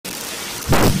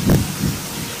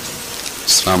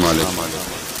السلام عليكم.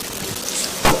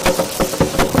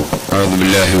 أعوذ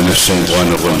بالله من الشيطان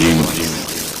الرجيم.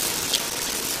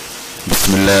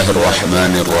 بسم الله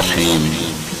الرحمن الرحيم.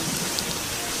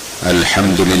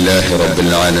 الحمد لله رب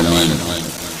العالمين.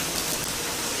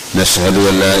 نشهد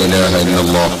أن لا إله إلا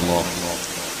الله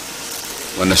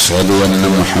ونشهد أن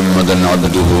محمدا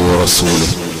عبده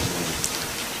ورسوله.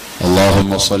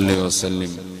 اللهم صل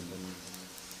وسلم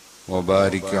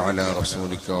وبارك على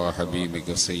رسولك وحبيبك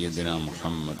سيدنا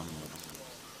محمد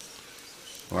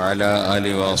وعلى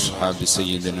آله وأصحاب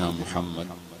سيدنا محمد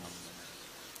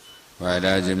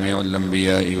وعلى جميع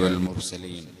الأنبياء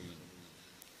والمرسلين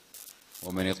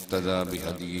ومن اقتدى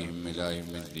بهديهم إلى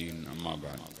يوم الدين. أما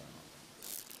بعد،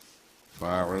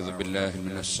 فأعوذ بالله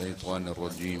من الشيطان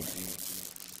الرجيم.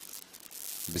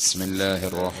 بسم الله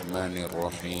الرحمن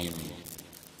الرحيم.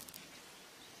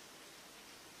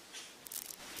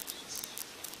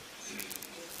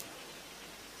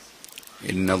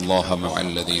 إن الله مع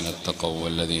الذين اتقوا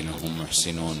والذين هم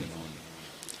محسنون.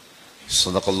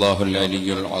 صدق الله العلي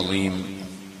العظيم.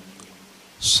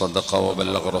 صدق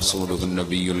وبلغ رسوله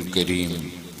النبي الكريم،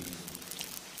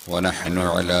 ونحن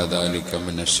على ذلك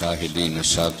من الشاهدين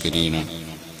الشاكرين،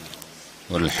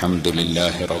 والحمد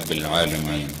لله رب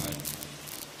العالمين.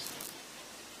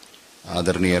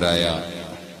 ആദരണീയരായ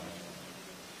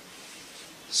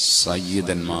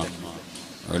സയ്യിദന്മാർ,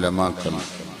 ഉലമാക്കൾ,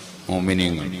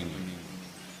 മുഅ്മിനീങ്ങൾ,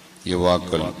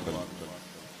 യുവാക്കൾ,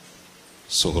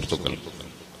 സുഹൃത്തുക്കൾ,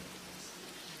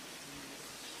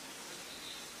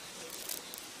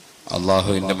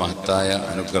 അള്ളാഹുവിൻ്റെ മഹത്തായ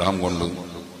അനുഗ്രഹം കൊണ്ട്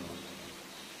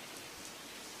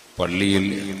പള്ളിയിൽ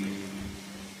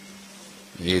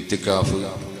ഇത്തിക്കാഫ്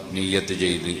നിയ്യത്ത്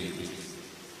ചെയ്ത്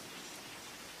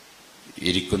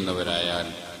ഇരിക്കുന്നവരായാൽ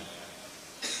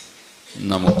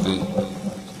നമുക്ക്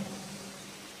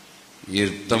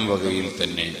ഇരുത്തം വകയിൽ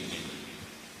തന്നെ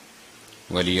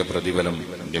വലിയ പ്രതിഫലം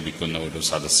ലഭിക്കുന്ന ഒരു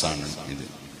സദസ്സാണ് ഇത്.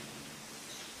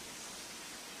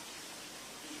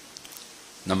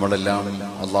 നമ്മളെല്ലാം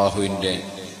അള്ളാഹുവിൻ്റെ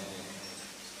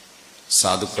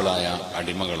സാധുക്കളായ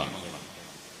അടിമകളാണ്.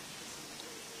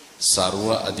 സർവ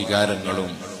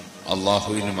അധികാരങ്ങളും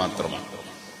അള്ളാഹുവിന് മാത്രമാണ്.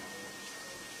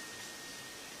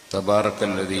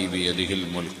 തബാറക്കല്ലദീ ബിയദിഹിൽ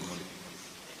മുൽക്ക്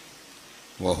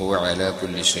വഹുവ അലാ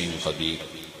കുല്ലി ഷൈഇൻ ഖദീർ.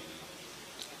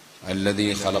 الذي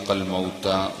خلق الموت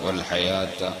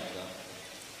والحياة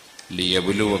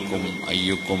ليبلوكم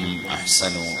أيكم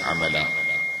أحسن عملا.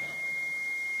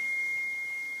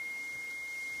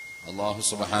 അല്ലാഹു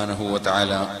സുബ്ഹാനഹു വ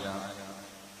തആല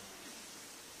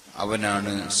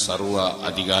അവനാണ് സർവ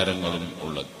അധികാരങ്ങളും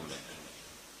ഉള്ളത്.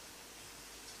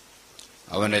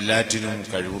 അവൻ എല്ലാറ്റിനും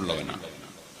കഴിവുള്ളവനാണ്.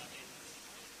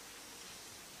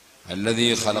 الذي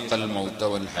خلق الموت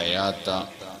والحياة,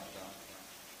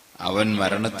 അവൻ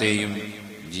മരണത്തെയും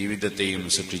ജീവിതത്തെയും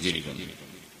സൃഷ്ടിച്ചിരിക്കുന്നു.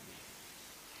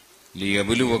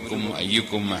 ലിയബ്ലുവക്കും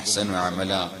അയ്യുക്കും അഹ്സനു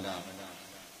അമല,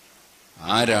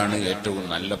 ആരാണ് ഏറ്റവും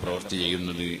നല്ല പ്രവൃത്തി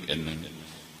ചെയ്യുന്നത് എന്ന്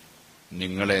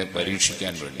നിങ്ങളെ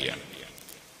പരീക്ഷിക്കാൻ വേണ്ടിയാണ്.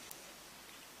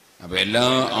 അപ്പൊ എല്ലാ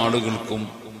ആളുകൾക്കും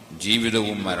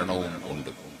ജീവിതവും മരണവും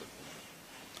ഉണ്ട്.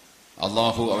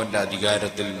 അള്ളാഹു അവന്റെ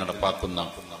അധികാരത്തിൽ നടപ്പാക്കുന്ന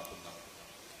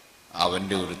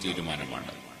അവന്റെ ഒരു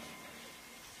തീരുമാനമാണ്.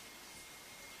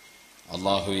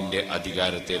 അള്ളാഹുവിന്റെ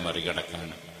അധികാരത്തെ മറികടക്കാൻ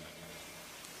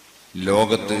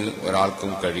ലോകത്ത്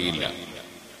ഒരാൾക്കും കഴിയില്ല.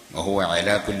 വഹുവ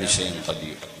അലാ കുല്ലി ഷൈഇൻ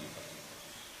ഖദീർ.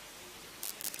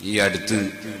 ഈ അടുത്ത്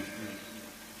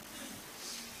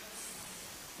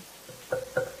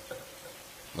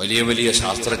വലിയ വലിയ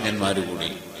ശാസ്ത്രജ്ഞന്മാർ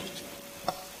കൂടി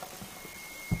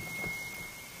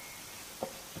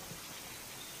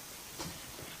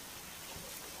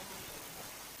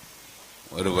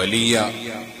ഒരു വലിയ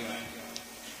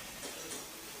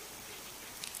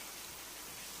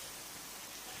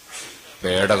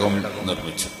പേടകം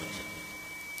നിർമ്മിച്ചു.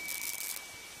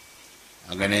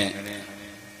 അങ്ങനെ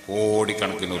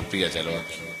കോടിക്കണക്കിന് ഉറുപ്പിക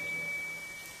ചെലവാക്കി.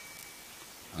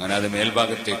 അങ്ങനെ അത്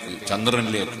മേൽഭാഗത്തേക്ക്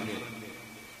ചന്ദ്രനിലേക്ക്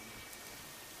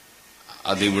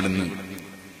അത് ഇവിടുന്ന്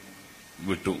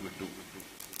വിട്ടു.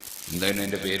 എന്തായിരുന്നു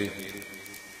അതിന്റെ പേര്?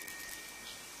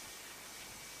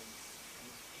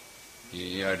 ഈ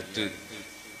അടുത്ത്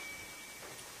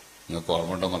നിങ്ങൾക്ക്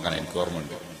ഓർമ്മ ഉണ്ടോ നോക്കാൻ, എനിക്ക്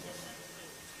ഓർമ്മയുണ്ട്.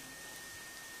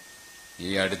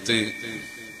 ഈ അടുത്ത്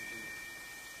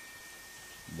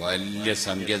വലിയ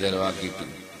സംഖ്യ ചെലവാക്കിയിട്ട്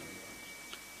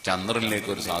ചന്ദ്രനിലേക്ക്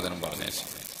ഒരു സാധനം പറഞ്ഞയച്ചു.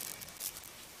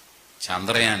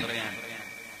 ചന്ദ്രയാൻ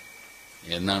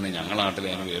എന്നാണ് ഞങ്ങളുടെ നാട്ടിൽ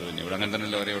അതിന് പേര്. പിന്നെ ഇവിടെ അങ്ങനെ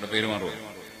തന്നെയല്ലോ പറയാം. ഇവിടെ പേര്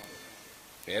മാറുമോ?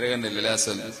 പേര് കണ്ടില്ല.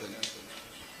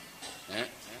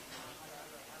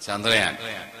 ചന്ദ്രയാൻ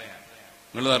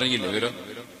നിങ്ങൾ അറിയില്ല വിവരം?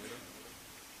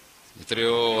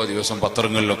 എത്രയോ ദിവസം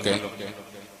പത്രങ്ങളിലൊക്കെ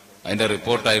അതിന്റെ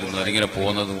റിപ്പോർട്ടായിരുന്നു. അതിങ്ങനെ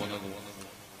പോകുന്നതും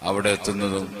അവിടെ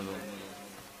എത്തുന്നതും.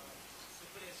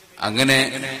 അങ്ങനെ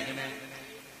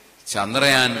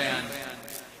ചന്ദ്രയാൻ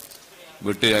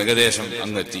വിട്ട് ഏകദേശം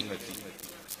അങ്ങെത്തി,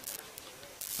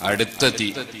 അടുത്തെത്തി.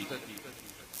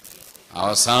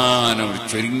 അവസാനം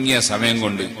ചുരുങ്ങിയ സമയം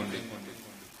കൊണ്ട്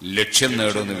ലക്ഷ്യം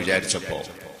നേടുമെന്ന് വിചാരിച്ചപ്പോ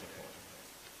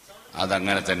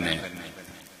അതങ്ങനെ തന്നെ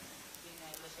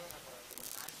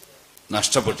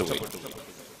നഷ്ടപ്പെട്ടു പോയി.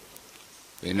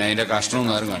 പിന്നെ അതിന്റെ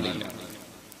കഷ്ടമൊന്നും ആരും കണ്ടില്ല.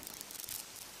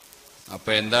 അപ്പൊ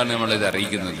എന്താണ് നമ്മളിത്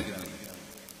അറിയിക്കുന്നത്?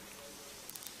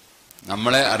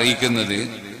 നമ്മളെ അറിയിക്കുന്നത്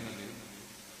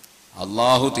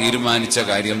അള്ളാഹു തീരുമാനിച്ച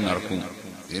കാര്യം നടക്കും,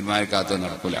 തീരുമാനിക്കാത്തത്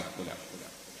നടക്കില്ല.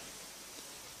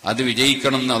 അത്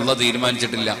വിജയിക്കണം എന്ന് അള്ളാഹ്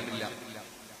തീരുമാനിച്ചിട്ടില്ല.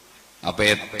 അപ്പൊ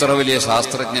എത്ര വലിയ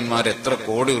ശാസ്ത്രജ്ഞന്മാർ എത്ര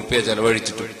കോടി റുപ്യ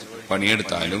ചെലവഴിച്ചിട്ട്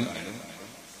പണിയെടുത്താലും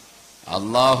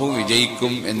അള്ളാഹു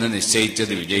വിജയിക്കും എന്ന്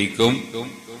നിശ്ചയിച്ചത് വിജയിക്കും,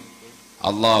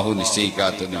 അള്ളാഹു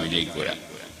നിശ്ചയിക്കാത്തത് വിജയിക്കൂല.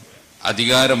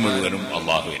 അധികാരം മുഴുവനും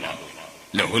അള്ളാഹുവിനാണ്.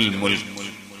 ലഹുൽ മുൽക്ക്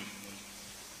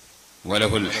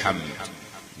വലഹുൽ ഹംദ്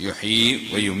യുഹീ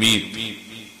വയുമീത്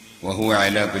വഹുവ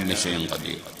അലാ കുല്ലി ഷൈഇൻ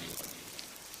ഖദീർ.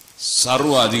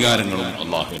 സർവ്വ അധികാരങ്ങളും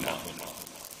അള്ളാഹുവിനാണ്.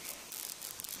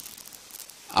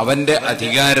 അവന്റെ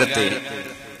അധികാരത്തെ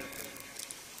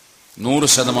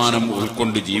 100%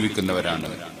 ഉൾക്കൊണ്ട് ജീവിക്കുന്നവരാണ്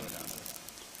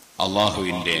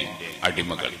അള്ളാഹുവിന്റെ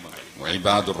അടിമകൾ,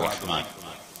 ഇബാദുർ റഹ്മാൻ.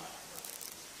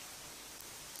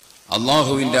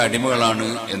 അള്ളാഹുവിന്റെ അടിമകളാണ്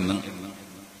എന്ന്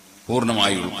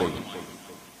പൂർണ്ണമായി ഉൾക്കൊള്ളും.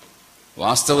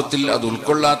 വാസ്തവത്തിൽ അത്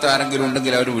ഉൾക്കൊള്ളാത്ത ആരെങ്കിലും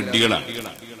ഉണ്ടെങ്കിൽ അവർ വിഡ്ഢികളാണ്,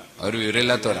 അവർ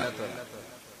വിവരമില്ലാത്തവരാണ്.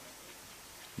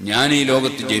 ഞാൻ ഈ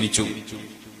ലോകത്ത് ജനിച്ചു,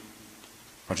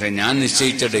 പക്ഷെ ഞാൻ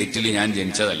നിശ്ചയിച്ച ഡേറ്റിൽ ഞാൻ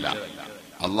ജനിച്ചതല്ല,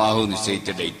 അള്ളാഹു നിശ്ചയിച്ച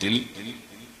ഡേറ്റിൽ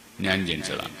ഞാൻ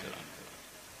ജനിച്ചതാണ്.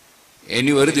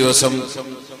 ഇനി ഒരു ദിവസം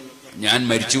ഞാൻ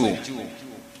മരിച്ചു പോകും.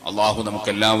 അള്ളാഹു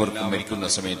നമുക്കെല്ലാവർക്കും മരിക്കുന്ന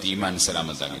സമയത്ത് ഈമാൻ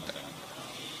സലാമത്താകിട്ട,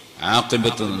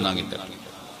 ആഖിബത്ത് നന്നാകിട്ട.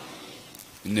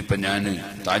 ഇന്നിപ്പോ ഞാൻ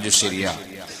താജുശ്ശേരിയ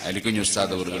അലിക്കുഞ്ഞ്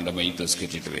ഉസ്താദ് അവരുടെ മയ്യിത്ത്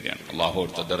നിസ്കരിച്ചിട്ട് വരികയാണ്. അള്ളാഹു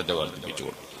അടുത്ത ദർജ വർദ്ധിപ്പിച്ചു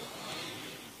കൊടുക്കും.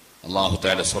 അള്ളാഹു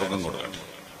തആല സ്വർഗം കൊടുക്കട്ടെ.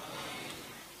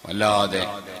 വല്ലാതെ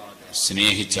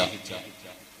സ്നേഹിച്ച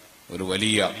ഒരു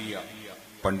വലിയ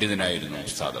പണ്ഡിതനായിരുന്നു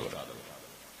ഉസ്താദ് അവർ.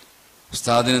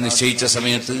 ഉസ്താദിനെ നിശ്ചയിച്ച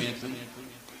സമയത്ത്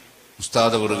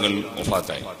ഉസ്താദ് അവറുകൾ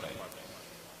വഫാത്തായി.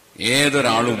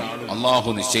 ഏതൊരാളും അള്ളാഹു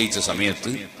നിശ്ചയിച്ച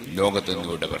സമയത്ത് ലോകത്ത് നിന്ന്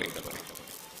വിട പറയും.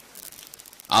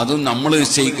 അതും നമ്മൾ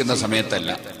നിശ്ചയിക്കുന്ന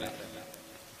സമയത്തല്ല.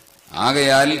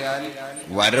 ആകയാൽ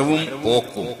വരവും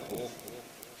പോക്കും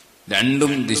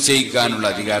രണ്ടും നിശ്ചയിക്കാനുള്ള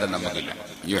അധികാരം നമുക്കില്ല.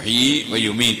 യുഹീ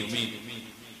വയുമീത്.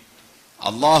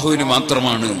 അള്ളാഹുവിന്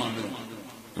മാത്രമാണ്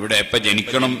ഇവിടെ എപ്പ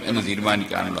ജനിക്കണം എന്ന്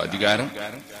തീരുമാനിക്കാനുള്ള അധികാരം,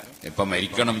 എപ്പ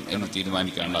മരിക്കണം എന്ന്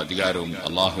തീരുമാനിക്കാനുള്ള അധികാരവും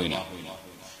അള്ളാഹുവിനാണ്.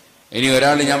 ഇനി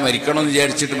ഒരാൾ ഞാൻ മരിക്കണം എന്ന്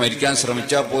വിചാരിച്ചിട്ട് മരിക്കാൻ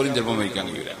ശ്രമിച്ചാൽ പോലും ചിലപ്പോൾ മരിക്കാൻ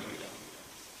കഴിയില്ല.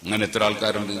 അങ്ങനെ എത്ര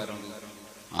ആൾക്കാരുണ്ട്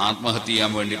ആത്മഹത്യ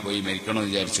ചെയ്യാൻ വേണ്ടി പോയി മരിക്കണമെന്ന്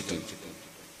വിചാരിച്ചിട്ട്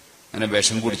അങ്ങനെ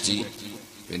വിഷം കുടിച്ച്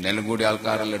പിന്നെല്ലാം കൂടി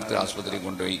ആൾക്കാരെല്ലാം എടുത്ത് ആസ്പത്രിയിൽ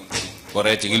കൊണ്ടുപോയി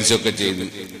കുറെ ചികിത്സയൊക്കെ ചെയ്ത്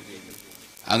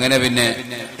അങ്ങനെ പിന്നെ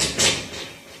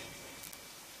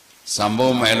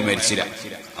സംഭവം അയാൾ മരിച്ചില്ല.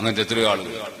 അങ്ങനത്തെ എത്രയോ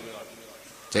ആളുകൾ.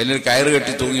 ചിലർ കയറ്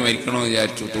കെട്ടി തൂങ്ങി മരിക്കണമെന്ന്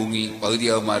വിചാരിച്ചു, തൂങ്ങി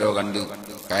പകുതിയാവുമാരോ കണ്ട്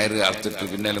കയറ് അറുത്തിട്ട്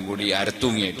പിന്നെല്ലാം കൂടി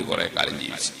അരത്തൂങ്ങിയായിട്ട് കുറെ കാലം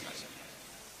ജീവിച്ചു.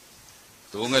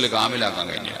 തൂങ്ങൽ കാമിലാക്കാൻ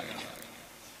കഴിഞ്ഞില്ല.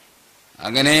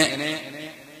 അങ്ങനെ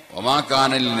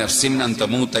ഒമാക്കാനൽ നഫ്സിൻ അൻ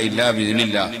തമൂത ഇല്ലാ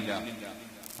ബിഇദ്നില്ലാഹ്.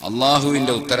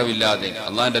 അള്ളാഹുവിന്റെ ഉത്തരവില്ലാതെ,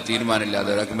 അള്ളാഹിന്റെ തീരുമാനമില്ലാതെ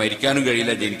ഒരാൾക്ക് മരിക്കാനും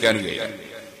കഴിയില്ല, ജനിക്കാനും കഴിയില്ല.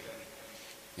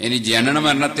 ഇനി ജനന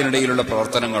മരണത്തിനിടയിലുള്ള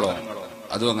പ്രവർത്തനങ്ങളോ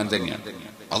അതും അങ്ങനെ തന്നെയാണ്.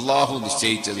 അള്ളാഹു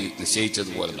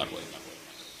നിശ്ചയിച്ചതുപോലെ നടക്കും.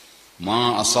 മാ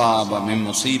അസാബ മിൻ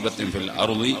മുസീബത്തിൻ ഫിൽ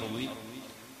അർളി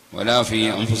വലാ ഫീ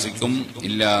അൻഫുസികും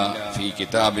ഇല്ലാ ഫീ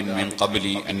കിതാബിൻ മിൻ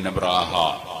ഖബ്ലി അൻ നബ്റാഹാ.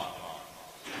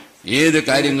 ഏത്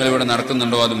കാര്യങ്ങൾ ഇവിടെ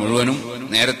നടക്കുന്നുണ്ടോ അത് മുഴുവനും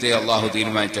നേരത്തെ അള്ളാഹു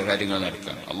തീരുമാനിച്ച കാര്യങ്ങൾ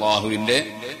നടക്കാൻ, അള്ളാഹുവിന്റെ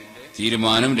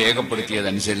തീരുമാനം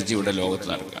രേഖപ്പെടുത്തിയതനുസരിച്ച് ഇവിടെ ലോകത്ത്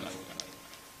നടക്കാൻ.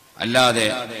 അല്ലാതെ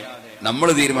നമ്മൾ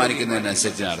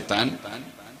തീരുമാനിക്കുന്നതിനനുസരിച്ച് നടത്താൻ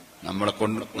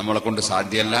നമ്മളെ കൊണ്ട്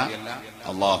സാധ്യമല്ല.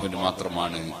 അള്ളാഹുവിന്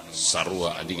മാത്രമാണ് സർവ്വ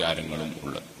അധികാരങ്ങളും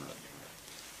ഉള്ളത്.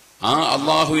 ആ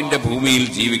അള്ളാഹുവിന്റെ ഭൂമിയിൽ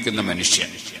ജീവിക്കുന്ന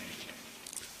മനുഷ്യൻ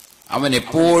അവൻ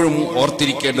എപ്പോഴും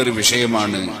ഓർത്തിരിക്കേണ്ട ഒരു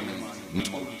വിഷയമാണ്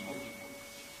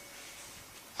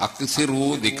അക്സിറു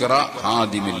ദിക്റ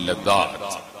ഹാദിമിൽ ലദ്ദാത്ത്.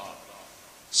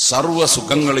 സർവ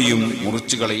സുഖങ്ങളെയും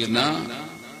മുറിച്ചു കളയുന്ന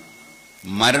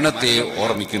മരണത്തെ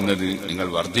ഓർമ്മിക്കുന്നത് നിങ്ങൾ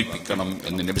വർദ്ധിപ്പിക്കണം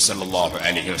എന്ന് നബി സല്ലല്ലാഹു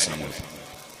അലൈഹി വസല്ലം പറഞ്ഞു.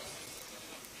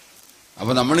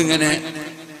 അപ്പൊ നമ്മളിങ്ങനെ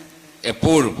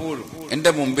എപ്പോഴും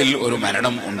എന്റെ മുമ്പിൽ ഒരു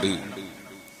മരണം ഉണ്ട്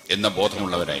എന്ന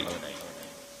ബോധമുള്ളവരായി.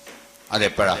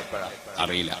 അതെപ്പോഴാ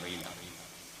അറിയില്ല.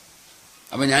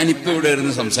 അപ്പൊ ഞാനിപ്പോ ഇവിടെ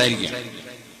ഇരുന്ന് സംസാരിക്കാം.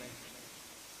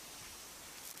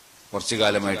 കുറച്ചു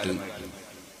കാലമായിട്ട്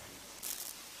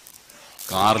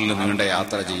കാറിൽ നീണ്ട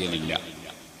യാത്ര ചെയ്യലില്ല.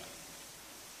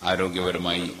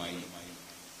 ആരോഗ്യപരമായി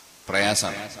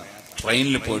പ്രയാസമാണ്.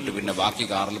 ട്രെയിനിൽ പോയിട്ട് പിന്നെ ബാക്കി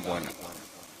കാറിൽ പോകാനാണ്.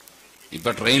 ഇപ്പൊ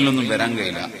ട്രെയിനിലൊന്നും വരാൻ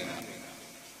കഴിയില്ല.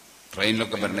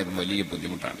 ട്രെയിനിലൊക്കെ വരണ ഇപ്പം വലിയ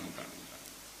ബുദ്ധിമുട്ടാണ്.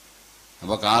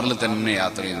 അപ്പൊ കാറിൽ തന്നെ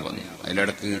യാത്ര ചെയ്ത് വന്നു.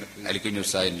 അതിലിടക്ക് അലിക്കുഞ്ഞ്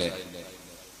ഉസ്താദിന്റെ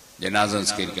ജനാസ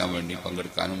സംസ്കരിക്കാൻ വേണ്ടി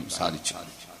പങ്കെടുക്കാനും സാധിച്ചു.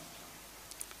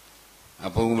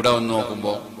 അപ്പോൾ ഇവിടെ വന്ന്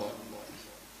നോക്കുമ്പോ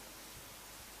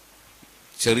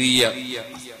ചെറിയ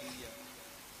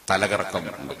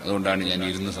തലകറക്കമുണ്ട്. അതുകൊണ്ടാണ് ഞാൻ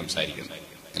ഇരുന്ന് സംസാരിക്കുന്നത്,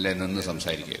 അല്ലെ നിന്ന്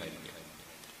സംസാരിക്കുക.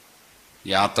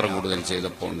 യാത്ര കൂടുതൽ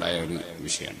ചെയ്തപ്പോൾ ഉണ്ടായ ഒരു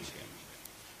വിഷയമാണ്.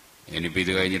 ഇനിയിപ്പോ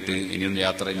ഇത് കഴിഞ്ഞിട്ട് ഇനിയൊന്ന്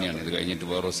യാത്ര തന്നെയാണ്. ഇത് കഴിഞ്ഞിട്ട്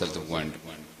വേറൊരു സ്ഥലത്ത് പോകാണ്ട്.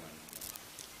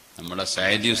 നമ്മുടെ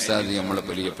സയദി ഉസ്താദ് നമ്മളെ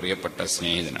വലിയ പ്രിയപ്പെട്ട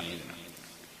സ്നേഹിതനാണ്.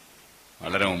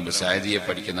 വളരെ മുമ്പ് സയദിയെ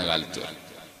പഠിക്കുന്ന കാലത്ത്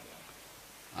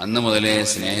അന്ന് മുതലേ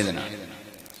സ്നേഹിതനാണ്.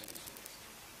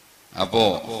 അപ്പോ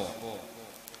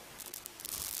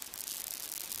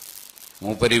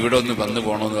മൂപ്പര് ഇവിടെ ഒന്ന് വന്നു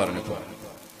പോകണമെന്ന് പറഞ്ഞപ്പോ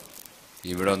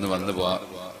ഇവിടെ ഒന്ന് വന്നു പോവാ,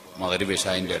 മഗ്‌രിബ്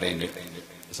ഇശാഇന്റെ ഇടയിൽ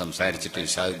സംസാരിച്ചിട്ട്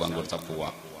ഇശാഇ പങ്കെടുത്താൽ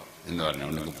പോവാം എന്ന് പറഞ്ഞു.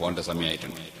 ഉണ്ടെങ്കിൽ പോകേണ്ട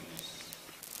സമയമായിട്ടുണ്ട്.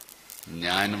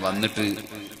 ഞാൻ വന്നിട്ട്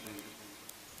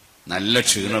നല്ല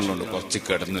ക്ഷീണമുള്ളതുകൊണ്ട് കുറച്ച്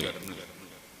കിടന്നു.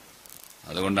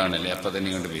 അതുകൊണ്ടാണല്ലേ അപ്പൊ തന്നെ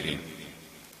ഇങ്ങോട്ട് വരികയും.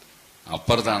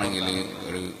 അപ്പുറത്താണെങ്കിൽ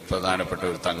ഒരു പ്രധാനപ്പെട്ട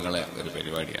ഒരു തങ്ങളെ ഒരു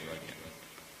പരിപാടിയാണ്.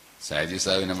 സാജി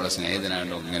സാഹിബ് നമ്മളെ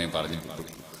സ്നേഹിതനായതുകൊണ്ട് ഇങ്ങനെ പറഞ്ഞു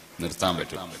നിർത്താൻ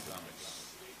പറ്റും.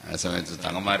 ആ സമയത്ത്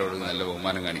തങ്ങന്മാരോട് നല്ല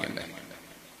ബഹുമാനം കാണിക്കണ്ടേ.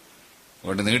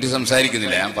 അതുകൊണ്ട് നീട്ടി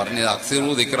സംസാരിക്കുന്നില്ല. ഞാൻ പറഞ്ഞത് അക്സിറു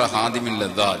ദിക്റ ഹാദിമിൻ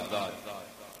ലദ്ദാത്ത്,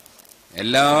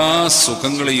 എല്ലാ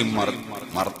സുഖങ്ങളെയും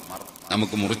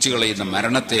നമുക്ക് മുറിച്ചു കളയുന്ന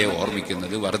മരണത്തെ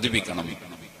ഓർമ്മിക്കുന്നത് വർദ്ധിപ്പിക്കണം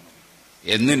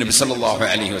എന്ന് നബി സല്ലല്ലാഹു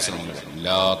അലൈഹി വസല്ലം പറഞ്ഞു.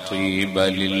 ലാ ത്വീബ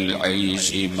ലിൽ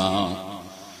ഐശി മാ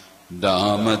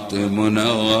ദാമത്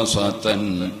മുനവസതൻ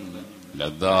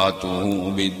ലദാതുഹു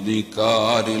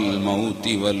ബിദ്ദികാരിൽ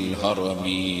മൗതി വൽ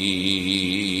ഹറമി.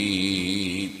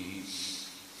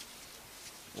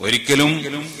 ഒരിക്കലും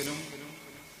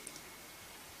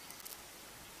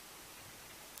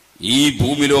ഈ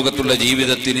ഭൂമി ലോകത്തുള്ള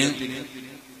ജീവിതത്തിന്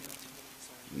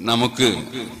നമുക്ക്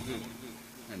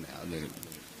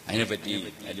അതിനെപ്പറ്റി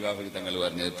അലിവാഫി തങ്ങൾ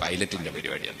പറഞ്ഞത് പൈലറ്റിന്റെ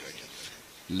പരിപാടിയാണ്.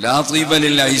 ലാ ത്വീബ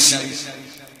ലിൽ ഐശി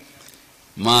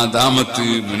മാ ദാമത്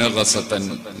മുനഗസതൻ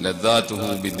ലദ്ദാതുഹു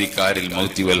ബിദ്ദികാരിൽ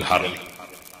മൗതി വൽ ഹറം.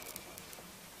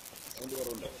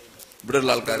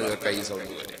 ഇവിടെയുള്ള ആൾക്കാർ കൈ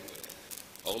സൗണ്ട് വരെ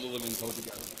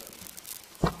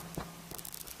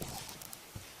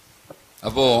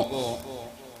അപ്പോ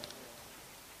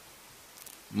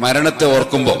മരണത്തെ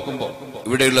ഓർക്കുമ്പോ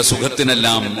ഇവിടെയുള്ള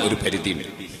സുഖത്തിനെല്ലാം ഒരു പരിധിയുണ്ട്.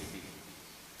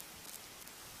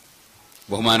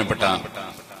 ബഹുമാനപ്പെട്ട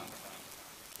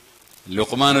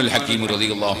ലുഖ്മാനുൽ ഹക്കീം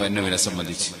റളിയല്ലാഹു അൻഹുവിനെ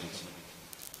സംബന്ധിച്ച്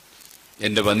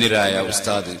എന്റെ വന്യരായ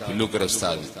ഉസ്താദ് പുല്ലൂക്കര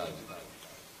ഉസ്താദ്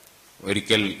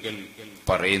ഒരിക്കൽ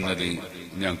പറയുന്നത്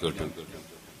ഞാൻ കേട്ടു.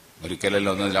 ഒരിക്കലല്ല,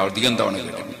 ഒന്നതിൽ അധികം തവണ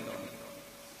കേട്ടു.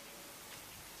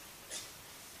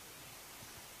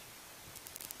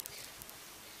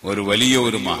 ഒരു വലിയ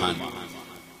ഒരു മഹാൻ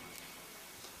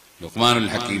ലുഖ്മാനുൽ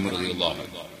ഹക്കീം റളിയല്ലാഹു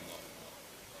അൻഹു,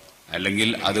 അല്ലെങ്കിൽ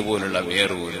അതുപോലുള്ള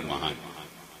വേറൊരു മഹാൻ,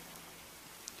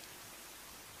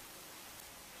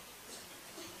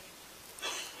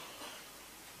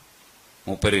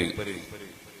 മൂപ്പര്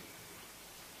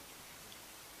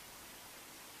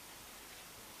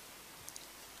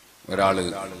ഒരാള്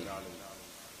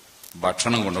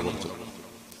ഭക്ഷണം കൊണ്ടു കൊടുത്തു.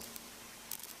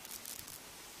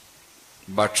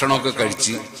 ഭക്ഷണമൊക്കെ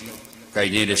കഴിച്ച്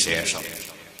കഴിഞ്ഞതിന് ശേഷം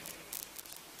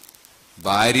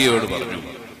ഭാര്യയോട് പറഞ്ഞു,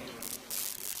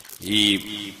 ഈ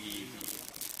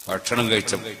ഭക്ഷണം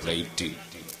കഴിച്ച പ്ലേറ്റ്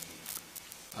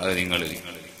അത് നിങ്ങൾ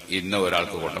ഇന്ന്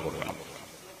ഒരാൾക്ക് കൊണ്ടു കൊടുക്കണം.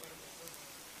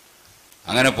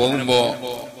 അങ്ങനെ പോകുമ്പോ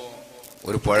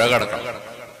ഒരു പുഴ കടക്കണം.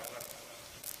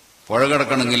 പുഴ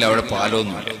കടക്കണമെങ്കിൽ അവിടെ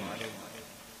പാലൊന്നുമില്ല,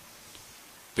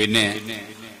 പിന്നെ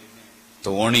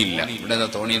തോണിയില്ല. ഇവിടെ എന്താ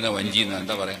തോണി, എന്നാ വഞ്ചി,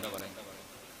 എന്താ പറയാ,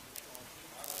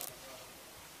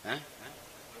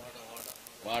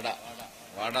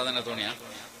 വാട തന്നെ തോണിയാ.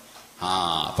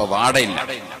 അപ്പൊ വാടയില്ല.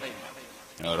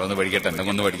 ഓരോന്ന് പഠിക്കട്ടെ,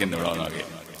 എന്തെങ്കിലും ഒന്ന് പഠിക്കണ്ട. ഇവിടെ വന്നൊക്കെ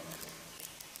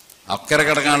അക്കരെ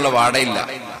കിടക്കാനുള്ള വാടയില്ല.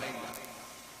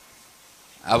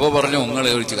 അപ്പൊ പറഞ്ഞു, നിങ്ങൾ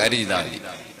ഒരു കാര്യം ചെയ്താൽ മതി.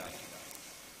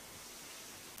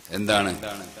 എന്താണ്?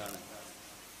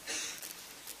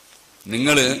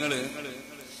 നിങ്ങള്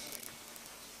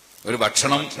ഒരു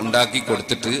ഭക്ഷണം ഉണ്ടാക്കി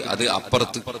കൊടുത്തിട്ട് അത്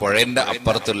അപ്പുറത്ത്, പുഴന്റെ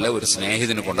അപ്പുറത്തുള്ള ഒരു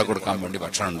സ്നേഹിതന് കൊണ്ടു കൊടുക്കാൻ വേണ്ടി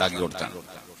ഭക്ഷണം ഉണ്ടാക്കി കൊടുത്താണ്.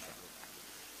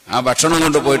 ആ ഭക്ഷണം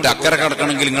കൊണ്ടുപോയിട്ട് അക്കരെ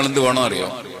കിടക്കണമെങ്കിൽ നിങ്ങൾ എന്ത് വേണോ അറിയോ?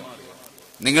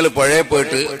 നിങ്ങൾ പുഴയിൽ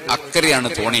പോയിട്ട് അക്കരെയാണ്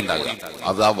തോണി ഉണ്ടാകുക,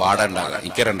 അത് ആ വാട ഉണ്ടാകുക,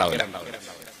 ഇക്കര ഉണ്ടാവില്ല.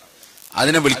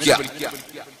 അതിനെ വിളിക്കുക,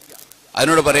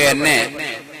 അതിനോട് പറയാ, എന്നെ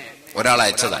ഒരാൾ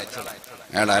അയച്ചതാണ്.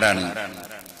 അയാൾ ആരാണ്?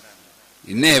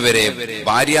 ഇന്നേ വരെ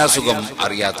ഭാര്യാസുഖം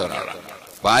അറിയാത്ത ഒരാളാണ്.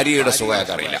 ഭാര്യയുടെ സുഖം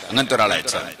അയാൾക്ക് അറിയില്ല. അങ്ങനത്തെ ഒരാൾ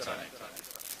അയച്ചതാണ്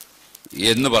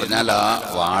എന്ന് പറഞ്ഞാൽ ആ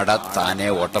വാട താനെ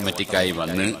ഓട്ടോമാറ്റിക്കായി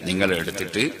വന്ന് നിങ്ങൾ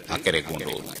എടുത്തിട്ട് അക്കരെ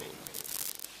കൊണ്ടുപോകുന്നു.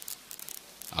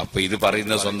 അപ്പൊ ഇത്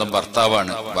പറയുന്ന സ്വന്തം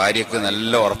ഭർത്താവാണ്. ഭാര്യക്ക്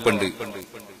നല്ല ഉറപ്പുണ്ട്,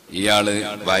 ഇയാള്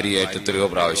ഭാര്യയായിട്ട് എത്രയോ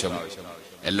പ്രാവശ്യം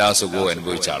എല്ലാ സുഖവും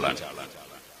അനുഭവിച്ച ആളാണ്.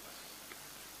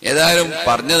 ഏതായാലും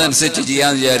പറഞ്ഞതനുസരിച്ച്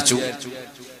ചെയ്യാന്ന് വിചാരിച്ചു.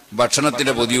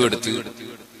 ഭക്ഷണത്തിന്റെ പൊതിയെടുത്ത്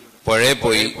പുഴയെ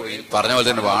പോയി. പറഞ്ഞ പോലെ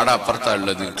തന്നെ വാട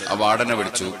അപ്പുറത്താണുള്ളത്. ആ വാടനെ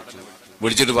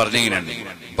വിളിച്ചിട്ട് പറഞ്ഞിങ്ങനെയുണ്ട്,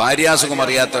 ഭാര്യാസുഖം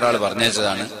അറിയാത്ത ഒരാൾ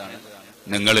പറഞ്ഞതാണ്,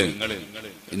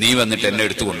 നീ വന്നിട്ട് എന്നെ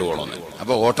എടുത്തു കൊണ്ടുപോകണമെന്ന്.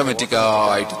 അപ്പൊ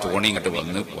ഓട്ടോമാറ്റിക്കായിട്ട് തോണി ഇങ്ങോട്ട്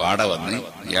വന്ന് വാട വന്ന്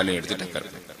ഇയാളെ എടുത്തിട്ട്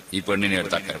അക്കരത്ത്, ഈ പെണ്ണിനെ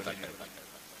എടുത്ത് അക്കരത്ത്.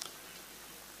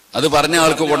 അത് പറഞ്ഞ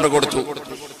ആൾക്ക് കൊണ്ടു കൊടുത്തു.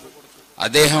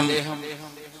 അദ്ദേഹം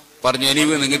പറഞ്ഞു, ഇനി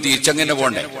നിങ്ങൾ തിരിച്ചങ്ങനെ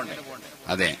പോണ്ടേ?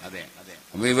 അതെ.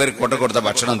 അപ്പൊ ഇവർ കൊണ്ടു കൊടുത്ത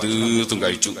ഭക്ഷണം തീർത്തും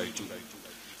കഴിച്ചു.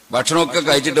 ഭക്ഷണമൊക്കെ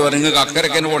കഴിച്ചിട്ട് പറഞ്ഞു, നിങ്ങൾക്ക്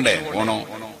അക്കരക്കന്നെ പോണ്ടേ? പോണോ?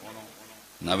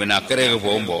 എന്നാ പിന്നെ അക്കരയൊക്കെ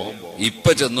പോകുമ്പോ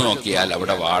ഇപ്പൊ ചെന്ന് നോക്കിയാൽ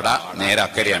അവിടെ വാട നേരെ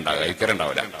അക്കരെ ഉണ്ടാവുക, ഇക്കര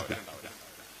ഉണ്ടാവില്ല.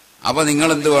 അപ്പൊ നിങ്ങൾ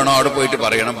എന്ത് വേണോ അവിടെ പോയിട്ട്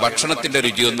പറയണം, ഭക്ഷണത്തിന്റെ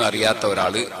രുചിയൊന്നും അറിയാത്ത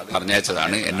ഒരാള്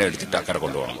പറഞ്ഞയച്ചതാണ്, എന്നെ എടുത്തിട്ട് അക്കരെ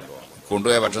കൊണ്ടുപോകണം.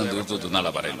 കൊണ്ടുപോയ ഭക്ഷണം തീർത്തു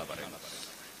തിന്നാളാ പറയുന്നത്.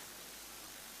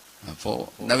 അപ്പോ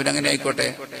എന്നാ പിന്നെ അങ്ങനെ ആയിക്കോട്ടെ,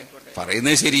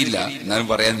 പറയുന്നത് ശരിയില്ല, എന്നാലും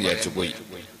പറയാന്ന് വിചാരിച്ചു പോയി.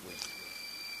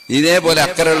 ഇതേപോലെ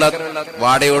അക്കരെയുള്ള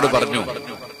വാടയോട് പറഞ്ഞു,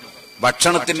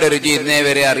 ഭക്ഷണത്തിന്റെ രുചി ഇന്നേ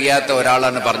വരെ അറിയാത്ത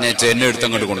ഒരാളാണ് പറഞ്ഞേച്ച് എന്നെ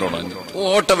എടുത്തങ്ങോട്ട് കൊണ്ടുപോകണം.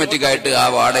 ഓട്ടോമാറ്റിക്കായിട്ട് ആ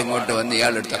വാട ഇങ്ങോട്ട് വന്ന്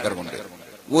ഇയാൾ എടുത്ത് അക്കരെ കൊണ്ടുവരും.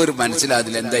 ഒരു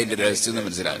മനസ്സിലാതില്ല, എന്താ ഇതിന്റെ രഹസ്യം എന്ന്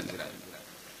മനസ്സിലാകുന്നില്ല.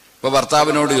 ഇപ്പൊ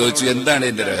ഭർത്താവിനോട് ചോദിച്ചു, എന്താണ്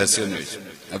ഇതിന്റെ രഹസ്യം എന്ന് ചോദിച്ചു.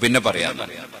 പിന്നെ പറയാന്ന്.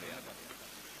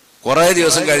 കുറെ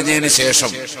ദിവസം കഴിഞ്ഞതിന്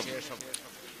ശേഷം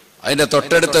അതിന്റെ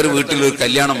തൊട്ടടുത്ത ഒരു വീട്ടിൽ ഒരു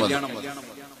കല്യാണം വന്നു.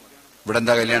 ഇവിടെ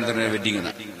എന്താ കല്യാണത്തിന് വെഡിങ്?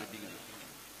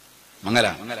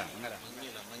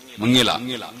 മംഗിള.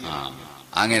 ആ,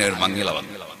 അങ്ങനെ ഒരു മംഗിള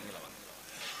വന്നു.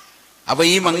 അപ്പൊ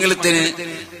ഈ മംഗളത്തിന്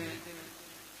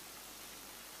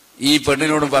ഈ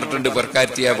പെണ്ണിനോടും പറഞ്ഞിട്ടുണ്ട്,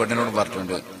 പെർക്കാറ്റിയ പെണ്ണിനോടും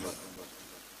പറഞ്ഞിട്ടുണ്ട്.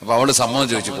 അപ്പൊ അവള് സമ്മതം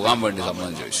ചോദിച്ചു, പോകാൻ വേണ്ടി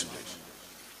സമ്മതം ചോദിച്ചു.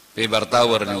 ഈ ഭർത്താവ്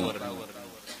പറഞ്ഞു,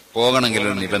 പോകണമെങ്കിൽ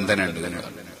ഒരു നിബന്ധന ഉണ്ട് എന്ന്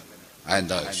പറഞ്ഞു.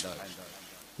 അതെന്താ ചോദിച്ചു.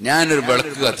 ഞാനൊരു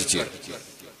വിളക്ക് കത്തിച്ചു തരും,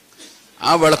 ആ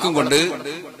വിളക്കും കൊണ്ട്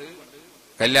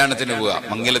കല്യാണത്തിന് പോവുക,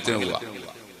 മംഗലത്തിന് പോവുക,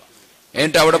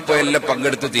 എന്നിട്ട് അവിടെ പോയി എല്ലാം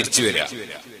പങ്കെടുത്ത് തിരിച്ചു വരിക.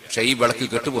 പക്ഷെ ഈ വിളക്ക്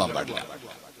കെട്ടുപോകാൻ പാടില്ല,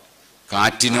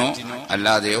 കാറ്റിനോ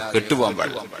അല്ലാതെയോ കെട്ടുപോകാൻ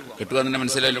പാടില്ല. കെട്ടുപോകാൻ തന്നെ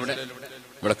മനസ്സിലായില്ല, ഇവിടെ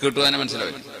വിളക്ക് കെട്ടുപോകാൻ തന്നെ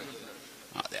മനസ്സിലാവില്ല.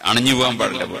 അതെ, അണഞ്ഞു പോകാൻ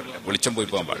പാടില്ല, വെളിച്ചം പോയി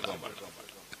പോകാൻ പാടില്ല.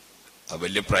 അത്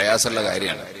വലിയ പ്രയാസമുള്ള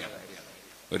കാര്യമാണ്.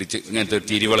 ഒരു ഇങ്ങനത്തെ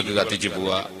തിരിവിളക്ക് കത്തിച്ച്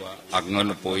പോവുക,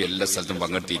 അങ്ങനെ പോയി എല്ലാ സ്ഥലത്തും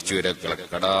പങ്കെടുത്ത് തിരിച്ചു വരിക,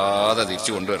 കിടക്കാതെ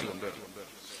തിരിച്ചു കൊണ്ടുവരണം.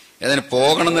 ഏതായാലും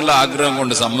പോകണം എന്നുള്ള ആഗ്രഹം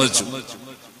കൊണ്ട് സമ്മതിച്ചു.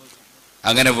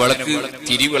 അങ്ങനെ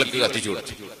തിരിവിളക്ക് കത്തിച്ചു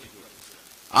കൊടുത്തു.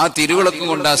 ആ തിരുവിളക്കും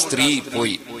കൊണ്ട് ആ സ്ത്രീ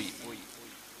പോയി.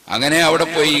 അങ്ങനെ അവിടെ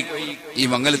പോയി ഈ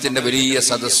മംഗലത്തിന്റെ വലിയ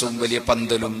സദസ്സും വലിയ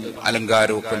പന്തലും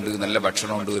അലങ്കാരവും ഒക്കെ ഉണ്ട്, നല്ല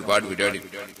ഭക്ഷണമുണ്ട്, ഒരുപാട് പരിപാടി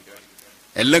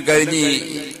എല്ലാം കഴിഞ്ഞ്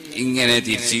ഇങ്ങനെ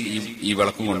തിരിച്ച് ഈ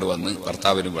വിളക്കും കൊണ്ടുവന്ന്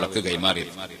ഭർത്താവിന് വിളക്ക് കൈമാറി.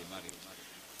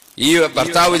 ഈ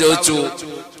ഭർത്താവ് ചോദിച്ചു,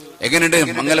 എങ്ങനെയുണ്ട്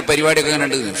മംഗല പരിപാടിയൊക്കെ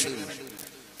എങ്ങനെയുണ്ട്?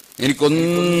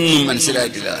 എനിക്കൊന്നും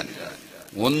മനസ്സിലായിട്ടില്ല,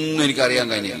 ഒന്നും എനിക്കറിയാൻ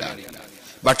കഴിഞ്ഞില്ല.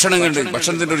 ഭക്ഷണം കണ്ട്,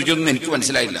 ഭക്ഷണത്തിന്റെ രുചിയൊന്നും എനിക്ക്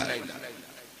മനസ്സിലായില്ല.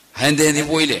 അതെന്തേ, നീ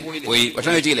പോയില്ലേ? പോയി.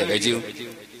 ഭക്ഷണം കഴിച്ചില്ലേ? കഴിച്ചു.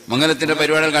 മംഗലത്തിന്റെ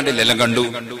പരിപാടികൾ കണ്ടില്ല? എല്ലാം കണ്ടു.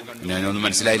 ഞാനൊന്നും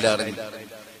മനസ്സിലായില്ല, അറിഞ്ഞു.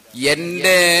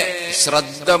 എന്റെ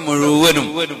ശ്രദ്ധ മുഴുവനും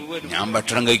ഞാൻ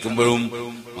ഭക്ഷണം കഴിക്കുമ്പോഴും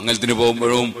മംഗലത്തിന്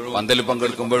പോകുമ്പോഴും പന്തൽ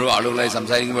പങ്കെടുക്കുമ്പോഴും ആളുകളായി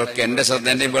സംസാരിക്കുമ്പോഴൊക്കെ എന്റെ ശ്രദ്ധ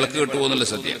എന്റെ വിളക്ക് കെട്ടുപോകുന്നുള്ള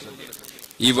ശ്രദ്ധയാണ്.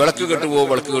 ഈ വിളക്ക്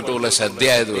കെട്ടുപോകുള്ള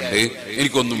ശ്രദ്ധയായതുകൊണ്ട്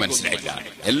എനിക്കൊന്നും മനസ്സിലായില്ല.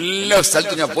 എല്ലാ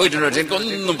സ്ഥലത്തും ഞാൻ പോയിട്ടുണ്ട്, പക്ഷെ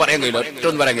എനിക്കൊന്നും പറയാൻ കഴിയില്ല,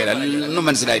 ഒറ്റൊന്നും പറയാൻ കഴിയില്ല, ഒന്നും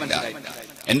മനസ്സിലായില്ല.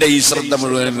 എന്റെ ഈ ശ്രദ്ധ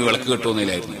മുഴുവനും വിളക്ക്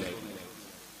കെട്ടുപോകുന്നില്ലായിരുന്നു.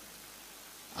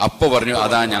 അപ്പൊ പറഞ്ഞു,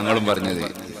 അതാ ഞങ്ങളും പറഞ്ഞത്.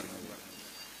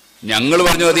 ഞങ്ങൾ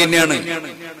പറഞ്ഞു അത് തന്നെയാണ്.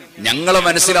 ഞങ്ങളെ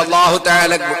മനസ്സിൽ അല്ലാഹു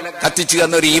തആല കത്തിച്ചു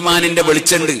തന്ന ഒരു ഈമാനിന്റെ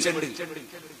വെളിച്ചമുണ്ട്.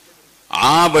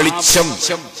 ആ വെളിച്ചം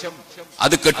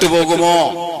അത് കെട്ടുപോകുമോ,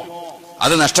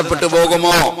 അത് നഷ്ടപ്പെട്ടു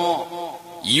പോകുമോ,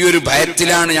 ഈ ഒരു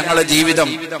ഭയത്തിലാണ് ഞങ്ങളുടെ ജീവിതം.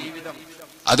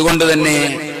 അതുകൊണ്ട് തന്നെ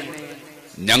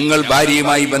ഞങ്ങൾ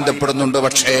ഭാര്യയുമായി ബന്ധപ്പെടുന്നുണ്ട്,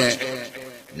 പക്ഷേ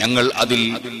ഞങ്ങൾ അതിൽ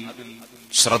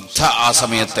ശ്രദ്ധ ആ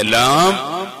സമയത്തെല്ലാം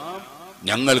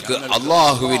ഞങ്ങൾക്ക്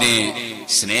അള്ളാഹുവിനെ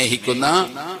സ്നേഹിക്കുന്ന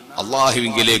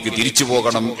അള്ളാഹുവിലേക്ക് തിരിച്ചു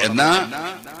പോകണം എന്ന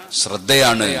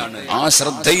ശ്രദ്ധയാണ്. ആ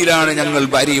ശ്രദ്ധയിലാണ് ഞങ്ങൾ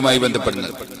ഭാര്യയുമായി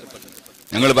ബന്ധപ്പെടുന്നത്.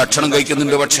 ഞങ്ങൾ ഭക്ഷണം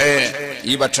കഴിക്കുന്നുണ്ട്, പക്ഷേ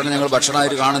ഈ ഭക്ഷണം ഞങ്ങൾ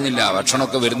ഭക്ഷണമായിട്ട് കാണുന്നില്ല.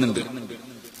 ഭക്ഷണമൊക്കെ വരുന്നുണ്ട്,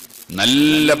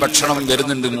 നല്ല ഭക്ഷണം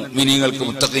വരുന്നുണ്ട്. മുഅ്മിനീങ്ങൾക്ക്,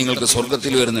 മുത്തഖീങ്ങൾക്ക്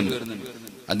സ്വർഗത്തിൽ വരുന്നുണ്ട്.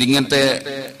 അതിങ്ങനത്തെ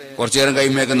കുറച്ചു നേരം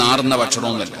കഴിയുമ്പോഴേക്ക് നാറുന്ന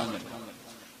ഭക്ഷണമൊന്നുമല്ല.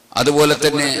 അതുപോലെ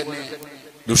തന്നെ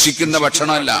ദുഷിക്കുന്ന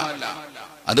ഭക്ഷണമല്ല.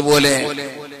 അതുപോലെ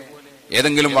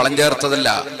ഏതെങ്കിലും വളം ചേർത്തതല്ല,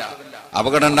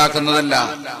 അപകടം ഉണ്ടാക്കുന്നതല്ല.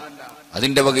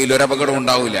 അതിന്റെ വകയിൽ ഒരപകടം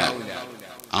ഉണ്ടാവില്ല.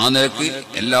 ആ നിലക്ക്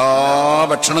എല്ലാ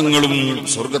ഭക്ഷണങ്ങളും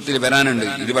സ്വർഗത്തിൽ വരാനുണ്ട്.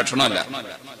 ഇത് ഭക്ഷണമല്ല,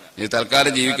 ഇത്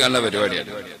തൽക്കാലം ജീവിക്കാനുള്ള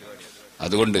പരിപാടിയാണ്.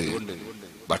 അതുകൊണ്ട്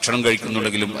ഭക്ഷണം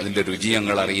കഴിക്കുന്നുണ്ടെങ്കിലും അതിന്റെ രുചി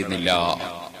ഞങ്ങൾ അറിയുന്നില്ല.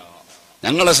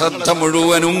 ഞങ്ങളെ ശ്രദ്ധ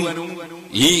മുഴുവനും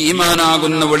ഈ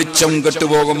ഈമാനാകുന്ന വെളിച്ചം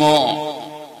കെട്ടുപോകുമോ,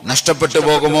 നഷ്ടപ്പെട്ടു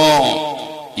പോകുമോ,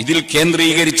 ഇതിൽ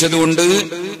കേന്ദ്രീകരിച്ചതുകൊണ്ട്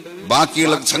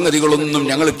ബാക്കിയുള്ള സംഗതികളൊന്നും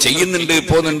ഞങ്ങൾ ചെയ്യുന്നുണ്ട്,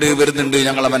 പോകുന്നുണ്ട്, വരുന്നുണ്ട്,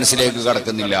 ഞങ്ങളെ മനസ്സിലേക്ക്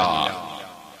കടക്കുന്നില്ല.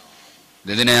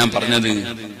 ഇതിനെ ഞാൻ പറഞ്ഞത്,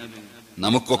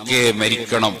 നമുക്കൊക്കെ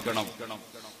മരിക്കണം.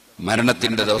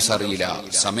 മരണത്തിന്റെ ദിവസം അറിയില്ല,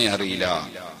 സമയം അറിയില്ല.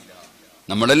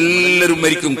 നമ്മളെല്ലാവരും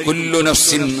മരിക്കും. കുല്ലു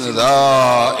നഫ്സിൻ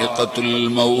ദാഇഖത്തുൽ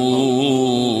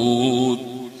മൗത്ത്.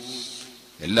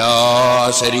 എല്ലാ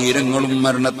ശരീരങ്ങളും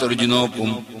മരണത്തെ രുചി നോക്കും.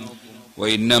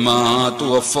 വഇന്നമാ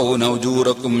തുവഫൗന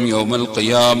ഉജൂറക്കും യൗമൽ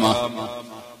ഖിയാമ.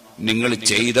 നിങ്ങൾ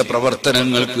ചെയ്ത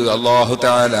പ്രവർത്തനങ്ങൾക്ക് അല്ലാഹു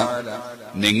തആല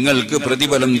നിങ്ങൾക്ക്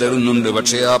പ്രതിഫലം തരുന്നുണ്ട്.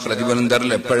 പക്ഷേ ആ പ്രതിഫലം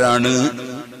തരൽ എപ്പോഴാണ്?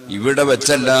 ഇവിടെ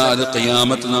വെച്ചല്ല, അത്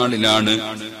ഖിയാമത്ത് നാളിലാണ്.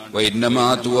 വഇന്നമാ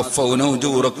തുവഫൗന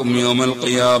ഉജൂറക്കും യൗമൽ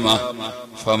ഖിയാമ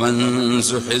ഫമൻ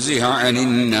സുഹ്സിഹ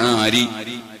അനിൻ നാരി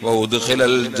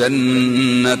വഉദ്ഖിലൽ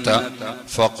ജന്നത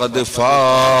ഫഖദ് ഫാസ്.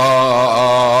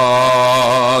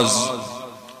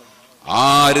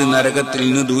 ആര് നരകത്തിൽ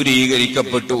നിന്ന്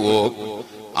ദൂരീകരിക്കപ്പെട്ടുവോ,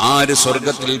 ആര്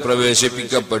സ്വർഗത്തിൽ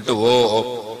പ്രവേശിപ്പിക്കപ്പെട്ടുവോ,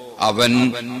 അവൻ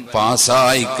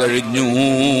പാസായി കഴിഞ്ഞു,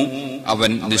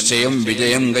 അവൻ നിശ്ചയം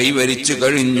വിജയം കൈവരിച്ചു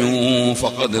കഴിഞ്ഞു.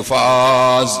 ഫഖദ്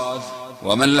ഫാസ്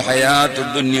വമൽ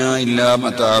ഹയാത്തുദ് ദുനിയ ഇല്ലാ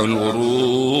മതാഉൽ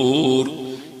ഗുറൂർ.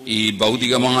 ഈ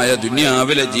ഭൗതികമായ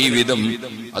ദുനിയാവിലെ ജീവിതം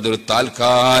അതൊരു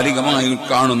താൽക്കാലികമായി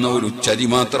കാണുന്ന ഒരു ചതി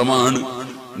മാത്രമാണ്,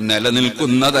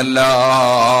 നിലനിൽക്കുന്നതല്ല.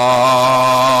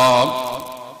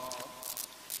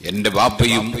 എന്റെ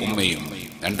ബാപ്പയും ഉമ്മയും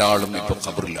രണ്ടാളും ഇപ്പൊ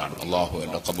ഖബറിലാണ്. അല്ലാഹു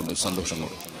എന്റെ ഖബറിന് സന്തോഷം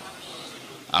കൊടുക്കും.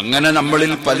 അങ്ങനെ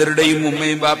നമ്മളിൽ പലരുടെയും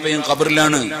ഉമ്മയും ബാപ്പയും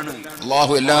ഖബറിലാണ്.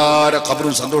 അല്ലാഹു എല്ലാവരുടെ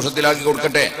ഖബറും സന്തോഷത്തിലാക്കി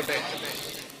കൊടുക്കട്ടെ.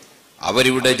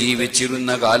 അവരിവിടെ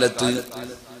ജീവിച്ചിരുന്ന കാലത്ത്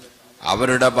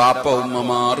അവരുടെ ബാപ്പ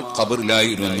ഉമ്മമാർ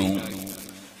ഖബറിലായിരുന്നു.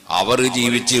 അവർ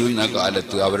ജീവിച്ചിരുന്ന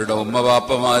കാലത്ത് അവരുടെ ഉമ്മ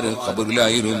ബാപ്പമാര്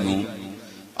ഖബറിലായിരുന്നു.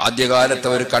 ആദ്യകാലത്ത്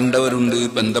അവർ കണ്ടവരുണ്ട്,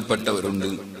 ബന്ധപ്പെട്ടവരുണ്ട്.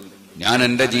 ഞാൻ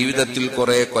എന്റെ ജീവിതത്തിൽ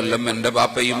കുറെ കൊല്ലം എന്റെ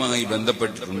ബാപ്പയുമായി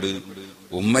ബന്ധപ്പെട്ടിട്ടുണ്ട്,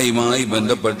 ഉമ്മയുമായി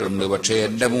ബന്ധപ്പെട്ടിട്ടുണ്ട്. പക്ഷെ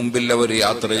എന്റെ മുമ്പിൽ അവർ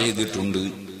യാത്ര ചെയ്തിട്ടുണ്ട്.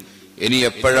 ഇനി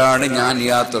എപ്പോഴാണ് ഞാൻ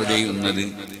യാത്ര ചെയ്യുന്നത്,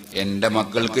 എന്റെ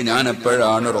മക്കൾക്ക് ഞാൻ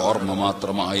എപ്പോഴാണ് ഒരു ഓർമ്മ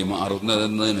മാത്രമായി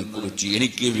മാറുന്നതെന്നതിനെ കുറിച്ച്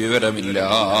എനിക്ക് വിവരമില്ല.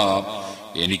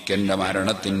 എനിക്കെന്റെ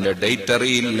മരണത്തിന്റെ ഡേറ്റ്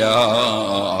അറിയില്ല.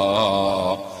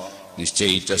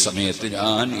 നിശ്ചയിച്ച സമയത്ത്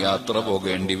ഞാൻ യാത്ര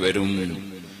പോകേണ്ടി വരും.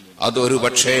 അതൊരു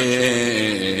പക്ഷേ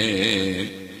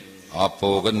ആ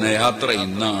പോകുന്ന യാത്ര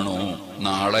ഇന്നാണോ,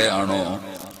 നാളെയാണോ,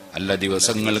 അല്ല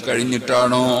ദിവസങ്ങൾ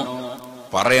കഴിഞ്ഞിട്ടാണോ,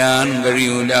 പറയാൻ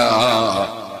കഴിയൂല.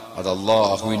 അത്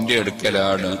അല്ലാഹുവിന്റെ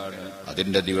അടുക്കലാണ്.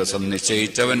 അതിന്റെ ദിവസം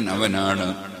നിശ്ചയിച്ചവൻ അവനാണ്.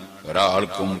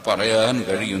 ഒരാൾക്കും പറയാൻ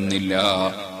കഴിയുന്നില്ല.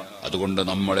 അതുകൊണ്ട്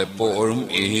നമ്മളെപ്പോഴും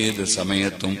ഏത്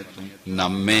സമയത്തും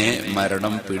നമ്മെ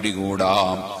മരണം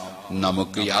പിടികൂടാം,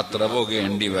 നമുക്ക് യാത്ര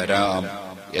പോകേണ്ടി വരാം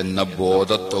എന്ന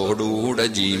ബോധത്തോടുകൂടെ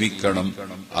ജീവിക്കണം.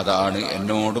 അതാണ്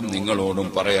എന്നോടും നിങ്ങളോടും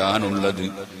പറയാനുള്ളത്.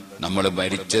 നമ്മൾ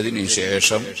മരിച്ചതിന്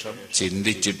ശേഷം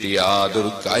ചിന്തിച്ചിട്ട്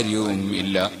യാതൊരു കാര്യവും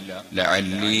ഇല്ല.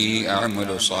 ലഅല്ലി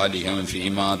അഅമലു സാലിഹൻ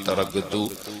ഫീമാ തറക്തു.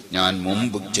 ഞാൻ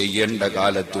മുമ്പ് ചെയ്യേണ്ട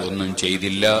കാലത്ത് ഒന്നും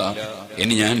ചെയ്തില്ല,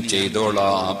 ഇനി ഞാൻ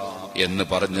ചെയ്തോളാം എന്ന്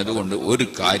പറഞ്ഞതുകൊണ്ട് ഒരു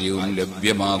കാര്യവും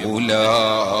ലഭ്യമാകൂല.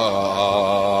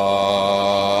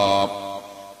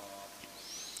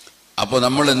 അപ്പൊ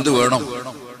നമ്മൾ എന്ത് വേണം?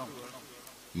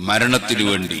 മരണത്തിനു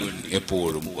വേണ്ടി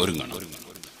എപ്പോഴും ഒരുങ്ങണം.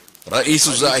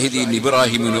 റഈസു സാഹിദീൻ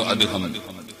ഇബ്രാഹിമിനു അദ്ഹം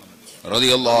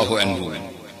റളിയല്ലാഹു അൻഹു,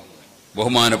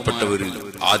 ബഹുമാനപ്പെട്ടവർ,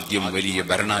 ആദ്യം വലിയ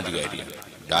ഭരണാധികാരിയാണ്,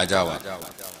 രാജാവാണ്.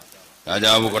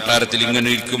 രാജാവ് കൊട്ടാരത്തിൽ ഇങ്ങനെ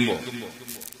ഇരിക്കുമ്പോ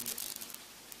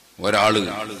ഒരാള്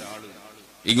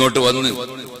ഇങ്ങോട്ട് വന്ന്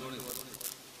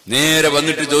നേരെ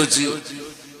വന്നിട്ട് ചോദിച്ച്,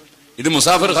 ഇത്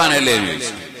മുസാഫിർ ഖാനല്ലേ എന്ന്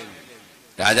ചോദിച്ചു.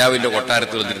 രാജാവിന്റെ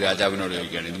കൊട്ടാരത്തിൽ വന്നിട്ട് രാജാവിനോട്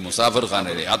ചോദിക്കുകയാണ്, ഇത് മുസാഫിർ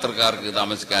ഖാനല്ലേ, യാത്രക്കാർക്ക്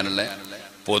താമസിക്കാനുള്ള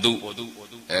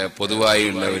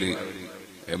പൊതുവായുള്ള ഒരു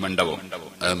മണ്ഡപം,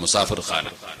 അത് മുസാഫിർ ഖാന.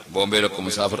 ബോംബെയിലൊക്കെ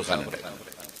മുസാഫിർ ഖാൻ ഉണ്ട്.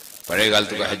 പഴയ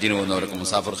കാലത്തൊക്കെ ഹജ്ജിന് പോകുന്നവരൊക്കെ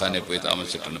മുസാഫിർ ഖാനെ പോയി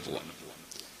താമസിച്ചിട്ടാണ് പോവാൻ.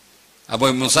 അപ്പൊ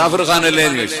മുസാഫിർ ഖാനല്ലേ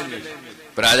എന്ന് ചോദിച്ചു.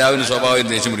 ഇപ്പൊ രാജാവിന് സ്വാഭാവികം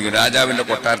ദേഷ്യം പിടിക്കും. രാജാവിന്റെ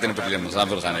കൊട്ടാരത്തിനെ പറ്റില്ല,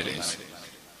 മുസാഫിർ ഖാനല്ലേ ചോദിച്ചു.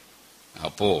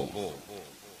 അപ്പോ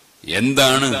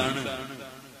എന്താണ്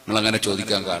നിങ്ങളങ്ങനെ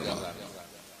ചോദിക്കാൻ കാരണം?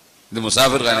 ഇത്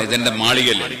മുസാഫിർ ഖാൻ, ഇതെന്റെ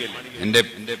മാളികല്ലേ, എന്റെ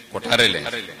കൊട്ടാരല്ലേ,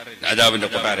 രാജാവിന്റെ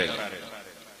കൊട്ടാരല്ലേ.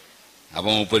 അപ്പൊ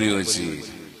മൂപ്പര് ചോദിച്ചു,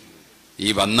 ഈ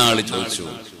വന്ന ആള് ചോദിച്ചു,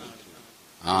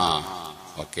 ആ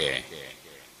ഓക്കെ,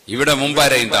 ഇവിടെ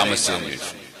മുമ്പാരെയും താമസിച്ചെന്ന്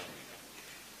ചോദിച്ചു.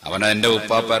 അവനെന്റെ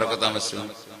ഉപ്പാപ്പാരൊക്കെ താമസിച്ചു.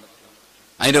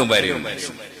 അതിന്റെ മുമ്പാരെയും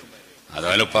താമസിച്ചു.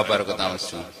 അതുപോലെ ഉപ്പാപ്പാരൊക്കെ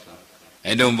താമസിച്ചു.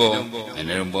 അതിന്റെ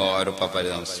മുമ്പോ അവരുപ്പാപ്പാര്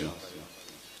താമസിച്ചു.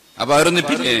 അപ്പൊ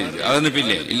അവരൊന്നിപ്പില്ലേ?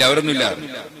 ഇല്ല, അവരൊന്നുമില്ല.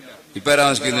 ഇപ്പൊ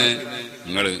താമസിക്കുന്നത്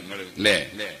നിങ്ങള് അല്ലേ?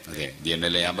 അതെ,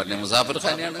 ഇതല്ലേ ഞാൻ പറഞ്ഞ മുസാഫിർ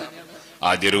ഖാനെയാണ്.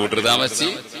 ആദ്യം ഒരു കൂട്ടർ താമസിച്ച്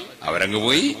അവരങ്ങ്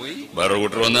പോയി, വേറെ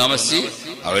കൂട്ടർ വന്ന് താമസിച്ച്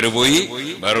അവര് പോയി,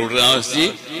 വേറെ കൂട്ടർ താമസിച്ച്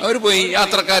അവര് പോയി.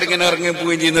 യാത്രക്കാരിങ്ങനെ ഇറങ്ങി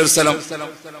പോവുകയും ചെയ്യുന്ന ഒരു സ്ഥലം.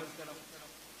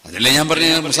 അതല്ലേ ഞാൻ പറഞ്ഞ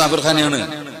മുസാഫിർ ഖാനെയാണ്.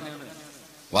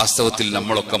 വാസ്തവത്തിൽ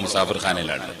നമ്മളൊക്കെ മുസാഫിർ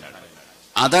ഖാനയിലാണ്.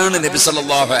 അതാണ് നബി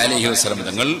സല്ലല്ലാഹു അലൈഹി വസല്ലം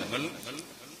തങ്ങൾ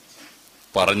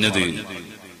പറഞ്ഞത്.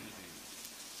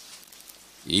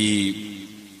 ഈ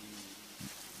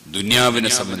ദുന്യാവിനെ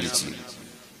സംബന്ധിച്ച്,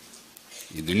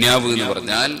 ഈ ദുന്യാവ് എന്ന്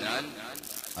പറഞ്ഞാൽ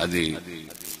അത്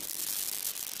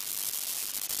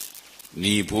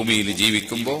നീ ഭൂമിയിൽ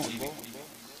ജീവിക്കുമ്പോ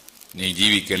നീ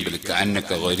ജീവിക്കേണ്ടത്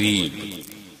കഅന്നക ഗരീബ്,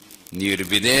 നീ ഒരു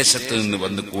വിദേശത്ത് നിന്ന്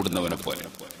വന്ന് കൂടുന്നവനെ പോലെ.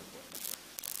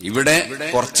 ഇവിടെ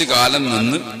കുറച്ചു കാലം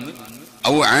നിന്ന്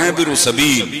ഔ ആബിറു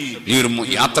സബീൽ, നീ ഒരു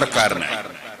യാത്രക്കാരനായി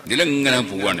ഇതിലെങ്ങനെ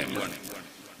പോവാണ്,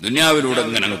 ദുന്യാവിലൂടെ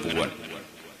എങ്ങനെ അങ്ങ് പോവാൻ.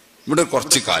 ഇവിടെ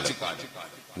കുറച്ചു കാലം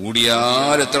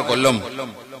കൂടിയാൽ എത്ര കൊല്ലം?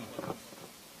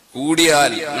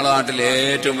 കൂടിയാൽ നിങ്ങളുടെ നാട്ടിൽ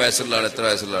ഏറ്റവും വയസ്സുള്ള ആൾ എത്ര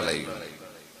വയസ്സുള്ള ആളായി?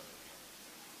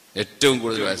 ഏറ്റവും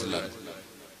കൂടുതൽ വയസ്സുള്ള ആൾ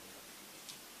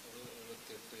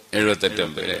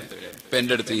 78 അല്ലേ? ഇപ്പൊ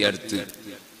എന്റെ അടുത്ത് ഈ അടുത്ത്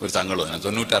ഒരു തങ്ങള്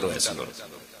 96 വയസ്സുള്ള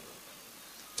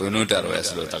 96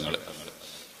 വയസ്സുള്ള തങ്ങള്.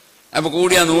 അപ്പൊ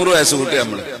കൂടിയാ 100 വയസ്സ് കൂട്ടി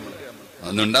നമ്മള്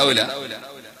ഒന്നും ഉണ്ടാവില്ല.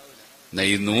 എന്നാ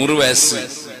ഈ 100 വയസ്സ്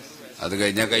അത്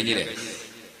കഴിഞ്ഞാ കഴിഞ്ഞില്ലേ?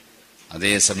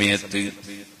 അതേ സമയത്ത്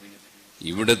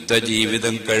ഇവിടുത്തെ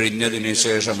ജീവിതം കഴിഞ്ഞതിന്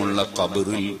ശേഷമുള്ള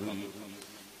ഖബറിൽ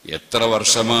എത്ര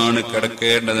വർഷമാണ്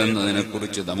കിടക്കേണ്ടതെന്നതിനെ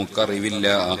കുറിച്ച് നമുക്കറിവില്ല.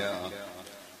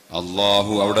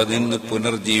 അള്ളാഹു അവിടെ നിന്ന്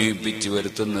പുനർജീവിപ്പിച്ചു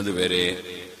വരുത്തുന്നത് വരെ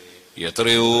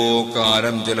എത്രയോ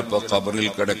കാലം ചിലപ്പോ ഖബറിൽ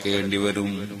കിടക്കേണ്ടി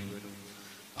വരും.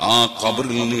 ആ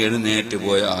ഖബറിൽ നിന്ന് എഴുന്നേറ്റ്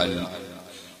പോയാൽ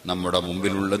നമ്മുടെ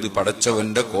മുമ്പിലുള്ളത്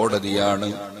പടച്ചവന്റെ കോടതിയാണ്.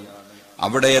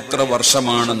 അവിടെ എത്ര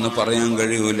വർഷമാണെന്ന് പറയാൻ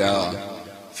കഴിയൂല.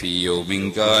 ഫീ യൗമിൻ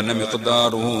കാന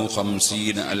മിഖ്ദാറുഹു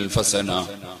 50,000 സന,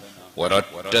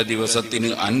 ഒരൊറ്റ ദിവസത്തിന്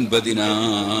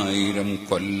 50,000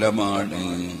 കൊല്ലമാണ്.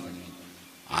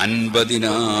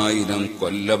 50,000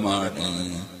 കൊല്ലമാണ്.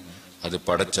 അത്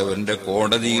പടച്ചവന്റെ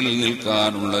കോടതിയിൽ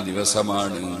നിൽക്കാനുള്ള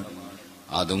ദിവസമാണ്.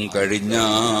 അതും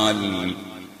കഴിഞ്ഞാൽ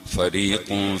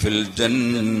ഫരീഖുൻ ഫിൽ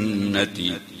ജന്നതി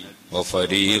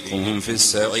വഫരീഖുൻ ഫിസ്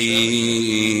സഈർ.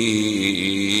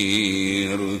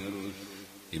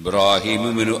 ഇബ്രാഹിം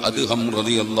ഇബ്നു അദ്ഹം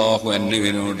റളിയല്ലാഹു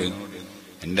അൻഹുവിനോട്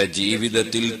എന്റെ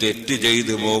ജീവിതത്തിൽ തെറ്റ്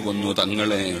ചെയ്തു പോകുന്നു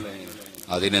തങ്ങളെ,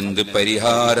 അതിനെന്ത്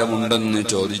പരിഹാരമുണ്ടെന്ന്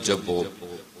ചോദിച്ചപ്പോ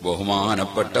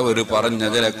ബഹുമാനപ്പെട്ടവർ പറഞ്ഞ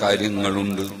ചില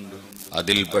കാര്യങ്ങളുണ്ട്.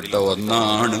 അതിൽപ്പെട്ട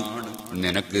ഒന്നാണ്,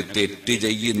 നിനക്ക് തെറ്റ്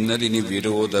ചെയ്യുന്നതിന്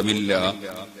വിരോധമില്ല,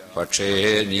 പക്ഷേ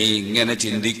നീ ഇങ്ങനെ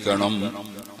ചിന്തിക്കണം.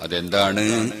 അതെന്താണ്?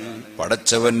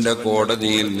 പടച്ചവന്റെ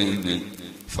കോടതിയിൽ നിന്ന്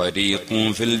ഫരീഖുൻ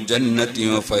ഫിൽ ജന്നതി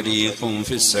വഫരീഖുൻ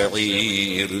ഫിസ്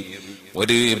സഈർ,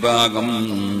 ഒരു വിഭാഗം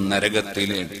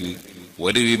നരകത്തിലേക്ക്,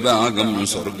 ഒരു വിഭാഗം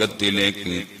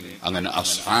സ്വർഗത്തിലേക്ക്. അങ്ങനെ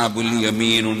അസ്ഹാബുൽ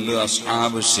യമീനുണ്ട്,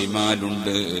 അസ്ഹാബു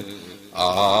ശിമാലുണ്ട്. ആ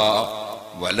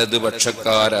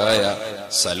വലതുപക്ഷക്കാരായ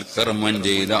സൽക്കർമ്മം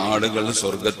ചെയ്ത ആളുകൾ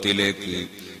സ്വർഗത്തിലേക്ക്,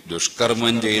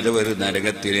 ദുഷ്കർമ്മം ചെയ്തവർ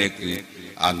നരകത്തിലേക്ക്.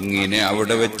 അങ്ങനെ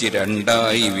അവിടെ വെച്ച്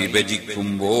രണ്ടായി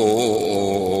വിഭജിക്കുമ്പോൾ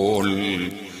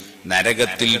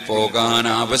നരകത്തിൽ പോകാൻ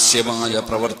ആവശ്യമായ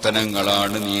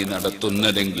പ്രവർത്തനങ്ങളാണ് നീ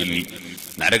നടത്തുന്നതെങ്കിൽ,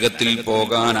 നരകത്തിൽ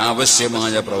പോകാൻ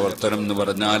ആവശ്യമായ പ്രവർത്തനം എന്ന്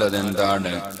പറഞ്ഞാൽ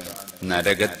അതെന്താണ്?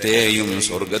 നരകത്തെയും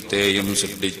സ്വർഗത്തെയും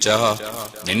സൃഷ്ടിച്ച,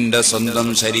 നിന്റെ സ്വന്തം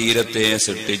ശരീരത്തെ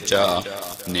സൃഷ്ടിച്ച,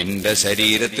 നിന്റെ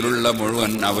ശരീരത്തിലുള്ള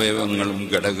മുഴുവൻ അവയവങ്ങളും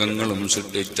ഘടകങ്ങളും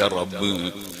സൃഷ്ടിച്ച റബ്ബ്,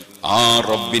 ആ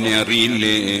റബ്ബിനെ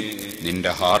അറിയില്ലേ?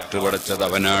 നിന്റെ ഹാർട്ട് പടച്ചത്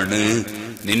അവനാണ്,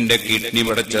 നിന്റെ കിഡ്നി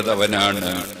പടച്ചത്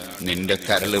അവനാണ്, നിന്റെ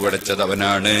കരള് പടച്ചത്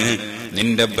അവനാണ്,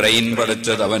 നിന്റെ ബ്രെയിൻ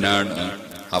പടച്ചത് അവനാണ്.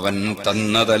 അവൻ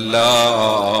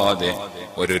തന്നതല്ലാതെ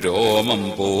ഒരു രോമം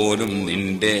പോലും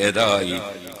നിന്റേതായി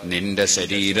നിന്റെ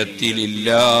ശരീരത്തിലില്ല.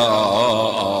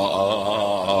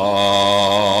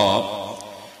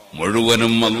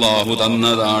 മുഴുവനും അല്ലാഹു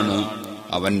തന്നതാണ്.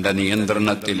 അവന്റെ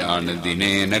നിയന്ത്രണത്തിലാണ്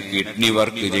ദിനേന കിഡ്നി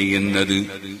വർക്ക് ചെയ്യുന്നത്,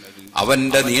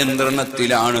 അവന്റെ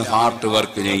നിയന്ത്രണത്തിലാണ് ഹാർട്ട്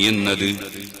വർക്ക് ചെയ്യുന്നത്,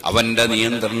 അവന്റെ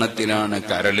നിയന്ത്രണത്തിലാണ്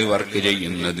കരള് വർക്ക്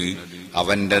ചെയ്യുന്നത്,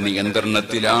 അവന്റെ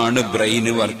നിയന്ത്രണത്തിലാണ്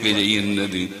ബ്രെയിന് വർക്ക്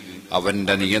ചെയ്യുന്നത്,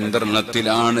 അവന്റെ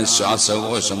നിയന്ത്രണത്തിലാണ്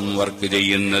ശ്വാസകോശം വർക്ക്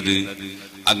ചെയ്യുന്നത്.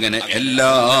 അങ്ങനെ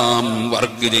എല്ലാം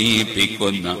വർക്ക്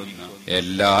ചെയ്യിപ്പിക്കുന്ന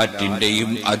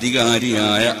എല്ലാറ്റിന്റെയും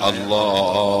അധികാരിയായ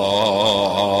അല്ലാഹ്,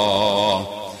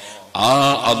 ആ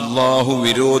അല്ലാഹു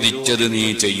വിരോധിച്ചത് നീ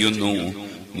ചെയ്യുന്നു.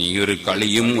 നീ ഒരു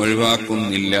കളിയും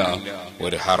ഒഴിവാക്കുന്നില്ല,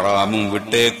 ഒരു ഹറാമും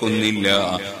വിട്ടേക്കുന്നില്ല.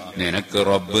 നിനക്ക്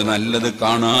റബ്ബ് നല്ലത്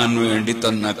കാണാൻ വേണ്ടി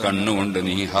തന്ന കണ്ണുകൊണ്ട്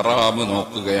നീ ഹറാമ്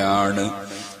നോക്കുകയാണ്.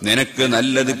 നിനക്ക്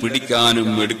നല്ലത് പിടിക്കാനും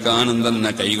എടുക്കാനും തന്ന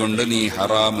കൈകൊണ്ട് നീ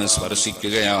ഹറാമ്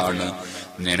സ്പർശിക്കുകയാണ്.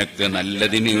 നിനക്ക്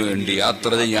നല്ലതിന് വേണ്ടി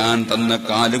യാത്ര ചെയ്യാൻ തന്ന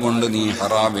കാലുകൊണ്ട് നീ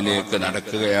ഹറാമിലേക്ക്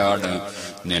നടക്കുകയാണ്.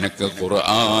 നിനക്ക്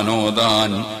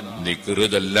ഖുർആനോദാൻ, ദിക്റ്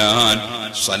ചൊല്ലാൻ,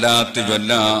 സ്വലാത്ത്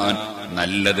ചൊല്ലാൻ,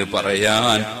 നല്ലത്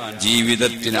പറയാൻ,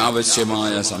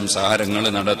 ജീവിതത്തിനാവശ്യമായ സംസാരങ്ങൾ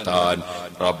നടത്താൻ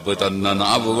റബ്ബ് തന്ന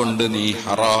നാവ് കൊണ്ട് നീ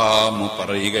ഹറാമ്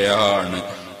പറയുകയാണ്,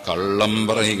 കള്ളം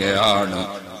പറയുകയാണ്,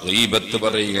 ഗീബത്ത്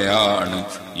പറയുകയാണ്,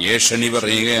 ഏഷണി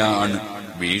പറയുകയാണ്,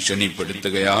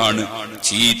 ഭീഷണിപ്പെടുത്തുകയാണ്,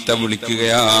 ചീത്ത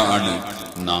വിളിക്കുകയാണ്.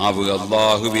 നാവ്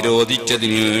അല്ലാഹു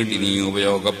വിരോധിച്ചതിന് വേണ്ടി നീ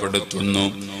ഉപയോഗപ്പെടുത്തുന്നു.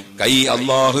 കൈ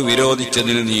അല്ലാഹു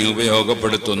വിരോധിച്ചതിന് നീ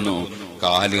ഉപയോഗപ്പെടുത്തുന്നു.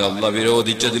 കാല് അല്ലാഹു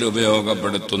വിരോധിച്ചതിൽ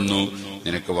ഉപയോഗപ്പെടുത്തുന്നു.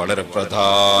 നിനക്ക് വളരെ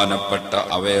പ്രധാനപ്പെട്ട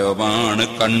അവയവമാണ്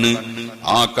കണ്ണ്.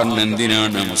 ആ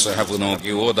കണ്ണെന്തിനാണ്? മുസഹഫ്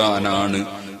നോക്കി ഓതാനാണ്.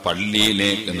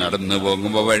 പള്ളിയിലേക്ക് നടന്നു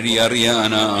പോകുമ്പോ വഴി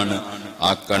അറിയാനാണ്.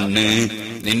 ആ കണ്ണ്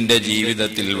നിന്റെ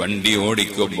ജീവിതത്തിൽ വണ്ടി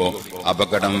ഓടിക്കുമ്പോ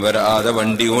അപകടം വരാതെ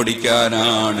വണ്ടി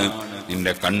ഓടിക്കാനാണ്.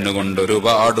 നിന്റെ കണ്ണുകൊണ്ട്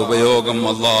ഒരുപാട് ഉപയോഗം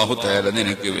അല്ലാഹു തആല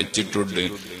നിനക്ക് വെച്ചിട്ടുണ്ട്.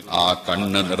 ആ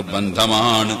കണ്ണ്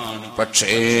നിർബന്ധമാണ്.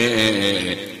 പക്ഷേ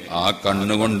ആ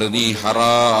കണ്ണുകൊണ്ട് നീ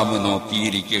ഹറാമ്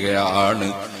നോക്കിയിരിക്കുകയാണ്.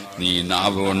 നീ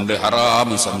നാവ് കൊണ്ട്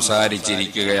ഹറാമ്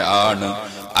സംസാരിച്ചിരിക്കുകയാണ്.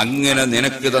 അങ്ങനെ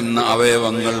നിനക്ക് തന്ന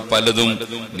അവയവങ്ങൾ പലതും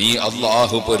നീ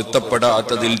അല്ലാഹു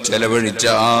പൊരുത്തപ്പെടാത്തതിൽ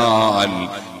ചെലവഴിച്ചാൽ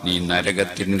നീ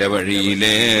നരകത്തിന്റെ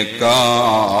വഴിയിലേക്കാണ്.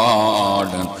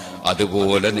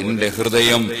 അതുപോലെ നിന്റെ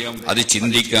ഹൃദയം അത്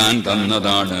ചിന്തിക്കാൻ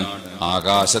തന്നതാണ്.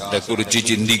 ആകാശത്തെക്കുറിച്ച്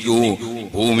ചിന്തിക്കൂ,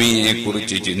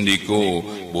 ഭൂമിയെക്കുറിച്ച് ചിന്തിക്കൂ,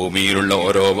 ഭൂമിയിലുള്ള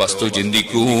ഓരോ വസ്തു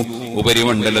ചിന്തിക്കൂ,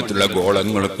 ഉപരിമണ്ഡലത്തിലുള്ള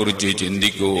ഗോളങ്ങളെക്കുറിച്ച്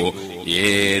ചിന്തിക്കൂ.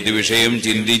 ഏത് വിഷയം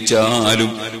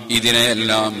ചിന്തിച്ചാലും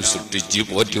ഇതിനെല്ലാം സൃഷ്ടിച്ച്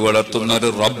പോറ്റി വളർത്തുന്ന ഒരു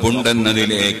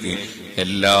റബ്ബുണ്ടെന്നതിലേക്ക്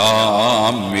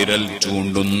എല്ലാം വിരൽ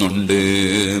ചൂണ്ടുന്നുണ്ട്.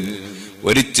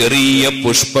 ഒരു ചെറിയ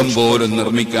പുഷ്പം പോലും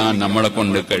നിർമ്മിക്കാൻ നമ്മളെ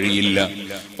കൊണ്ട് കഴിയില്ല.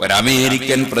 ഒരു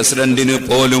അമേരിക്കൻ പ്രസിഡന്റിന്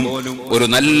പോലും ഒരു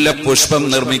നല്ല പുഷ്പം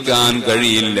നിർമ്മിക്കാൻ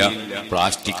കഴിയില്ല.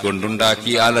 പ്ലാസ്റ്റിക്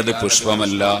കൊണ്ടുണ്ടാക്കിയാൽ അത്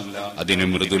പുഷ്പമല്ല. അതിന്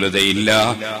മൃദുലതയില്ല,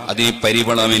 അതിന്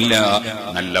പരിമളമില്ല,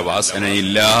 നല്ല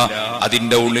വാസനയില്ല.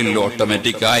 അതിന്റെ ഉള്ളിൽ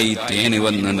ഓട്ടോമാറ്റിക്കായി തേന്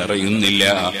വന്ന് നിറയുന്നില്ല.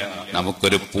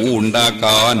 നമുക്കൊരു പൂ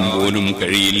ഉണ്ടാക്കാൻ പോലും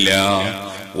കഴിയില്ല.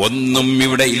 ഒന്നും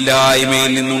ഇവിടെ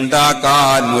ഇല്ലായ്മയിൽ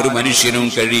നിന്നുണ്ടാക്കാൻ ഒരു മനുഷ്യനും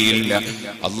കഴിയില്ല.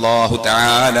 അല്ലാഹു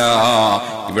തആല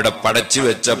ഇവിടെ പടച്ചു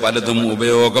വെച്ച പലതും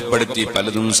ഉപയോഗപ്പെടുത്തി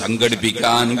പലതും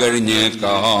സംഘടിപ്പിക്കാൻ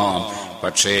കഴിഞ്ഞേക്കാം.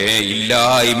 പക്ഷേ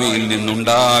ഇല്ലായ്മയിൽ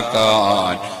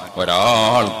നിന്നുണ്ടാക്കാൻ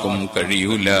ഒരാൾക്കും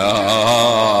കഴിയൂല.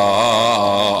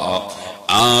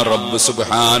 ആ റബ്ബ്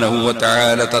സുബ്ഹാനഹു വ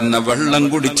തആല തന്ന വെള്ളം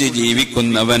കുടിച്ച്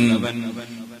ജീവിക്കുന്നവൻ,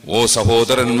 ഓ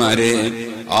സഹോദരന്മാരെ,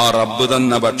 ആ റബ്ബ്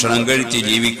തന്ന ഭക്ഷണം കഴിച്ച്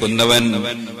ജീവിക്കുന്നവൻ,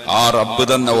 ആ റബ്ബ്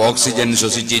തന്ന ഓക്സിജൻ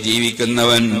ശ്വസിച്ച്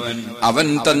ജീവിക്കുന്നവൻ, അവൻ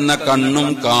തന്ന കണ്ണും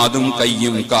കാതും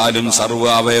കയ്യും കാലും സർവ്വ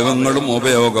അവയവങ്ങളും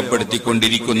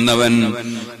ഉപയോഗപ്പെടുത്തിക്കൊണ്ടിരിക്കുന്നവൻ,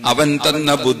 അവൻ തന്ന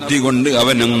ബുദ്ധി കൊണ്ട്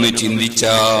അവനൊന്ന്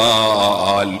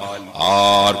ചിന്തിച്ചാൽ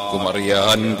ആർക്കും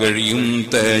അറിയാൻ കഴിയും.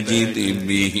 തജിദ്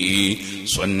ബിഹി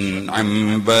സ്വൻഅൻ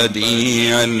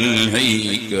ബദീഅൽ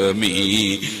ഹൈകമി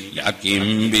ലകിൻ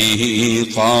ബിഹി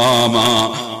ഖാമ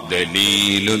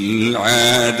ദലീലുൽ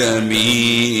ആദമി.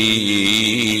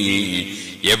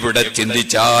 എവിടെ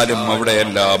ചിന്തിച്ചാലും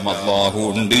അവിടെയെല്ലാം അല്ലാഹു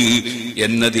ഉണ്ട്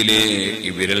എന്നതിലെ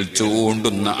വിരൽ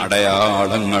ചൂണ്ടുന്ന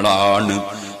അടയാളങ്ങളാണ്.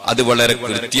 അത് വളരെ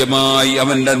കൃത്യമായി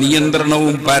അവന്റെ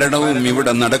നിയന്ത്രണവും ഭരണവും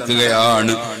ഇവിടെ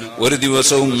നടക്കുകയാണ്. ഒരു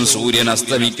ദിവസവും സൂര്യൻ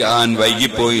അസ്തമിക്കാൻ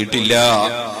വൈകിപ്പോയിട്ടില്ല.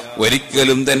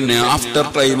 ഒരിക്കലും തന്നെ ആഫ്റ്റർ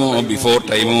ടൈമോ ബിഫോർ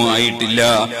ടൈമോ ആയിട്ടില്ല.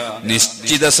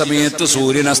 നിശ്ചിത സമയത്ത്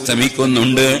സൂര്യൻ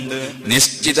അസ്തമിക്കുന്നുണ്ട്,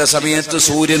 നിശ്ചിത സമയത്ത്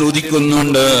സൂര്യൻ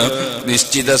ഉദിക്കുന്നുണ്ട്,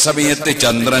 നിശ്ചിത സമയത്ത്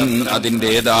ചന്ദ്രൻ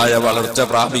അതിൻ്റെതായ വളർച്ച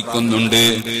പ്രാപിക്കുന്നുണ്ട്.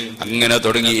 അങ്ങനെ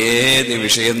തുടങ്ങി ഏത്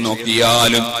വിഷയം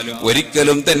നോക്കിയാലും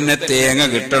ഒരിക്കലും തന്നെ തേങ്ങ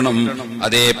കിട്ടണം,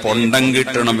 അതേ പൊണ്ടം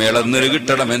കിട്ടണം, ഇളനീര്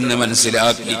കിട്ടണമെന്ന്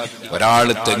മനസ്സിലാക്കി ഒരാൾ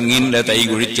തെങ്ങിന്റെ തൈ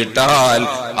കുഴിച്ചിട്ടാൽ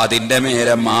അതിന്റെ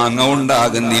മേലെ മാങ്ങ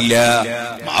ഉണ്ടാകുന്നില്ല,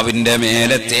 മാവിന്റെ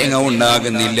മേലെ തേങ്ങ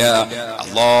ഉണ്ടാകുന്നില്ല.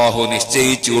 അല്ലാഹു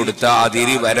നിശ്ചയിച്ചു കൊടുത്ത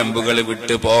അതിരി വരമ്പുകൾ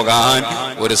വിട്ടു പോകാൻ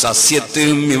ഒരു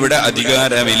സസ്യത്തിനും ഇവിടെ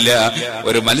അധികാരമില്ല,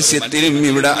 ഒരു മത്സ്യത്തിനും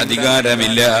ഇവിടെ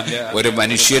അധികാരമില്ല, ഒരു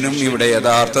മനുഷ്യനും ഇവിടെ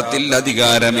യഥാർത്ഥത്തിൽ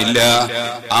അധികാരമില്ല.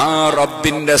 ആ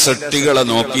റബ്ബിന്റെ സൃഷ്ടികളെ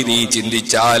നോക്കി നീ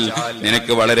ചിന്തിച്ചാൽ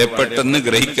നിനക്ക് വളരെ പെട്ടെന്ന്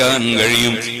ഗ്രഹിക്കാൻ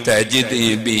കഴിയും. തജിദ്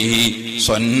ബിഹി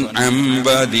സ്വൻഅൻ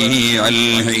ബദീഅൽ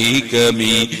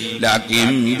ഹൈകമി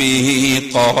ലകിൻ ബിഹി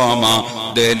ഖാമ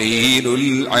ദലീലുൽ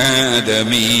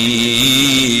ആദമീ.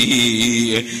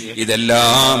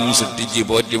 ഇതെല്ലാം സൃഷ്ടിച്ച്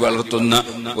പോറ്റി വളർത്തുന്ന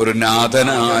ഒരു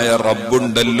നാഥനായ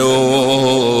റബ്ബുണ്ടല്ലോ.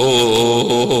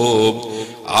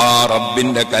 ആ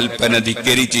റബ്ബിന്റെ കൽപ്പന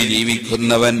ധിക്കരിച്ച്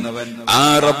ജീവിക്കുന്നവൻ, ആ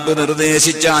റബ്ബ്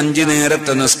നിർദ്ദേശിച്ച 5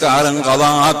 നേരത്തെ നിസ്കാരം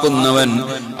ഖളാക്കുന്നവൻ,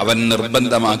 അവൻ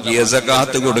നിർബന്ധമാക്കിയ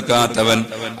സകാത്ത് കൊടുക്കാത്തവൻ,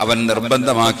 അവൻ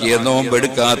നിർബന്ധമാക്കിയ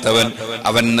നോമ്പെടുക്കാത്തവൻ,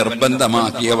 അവൻ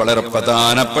നിർബന്ധമാക്കിയ വളരെ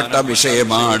പ്രധാനപ്പെട്ട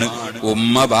വിഷയമാണ്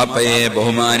ഉമ്മ ബാപ്പയെ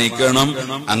ബഹുമാനിക്കണം,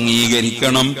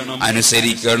 അംഗീകരിക്കണം,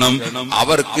 അനുസരിക്കണം.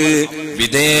 അവർക്ക്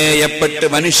വിധേയപ്പെട്ട്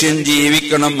മനുഷ്യൻ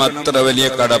ജീവിക്കണം. അത്ര വലിയ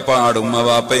കടപ്പാട് ഉമ്മ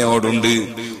ബാപ്പയോടുണ്ട്,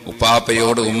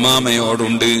 ഉപ്പാപ്പയോട്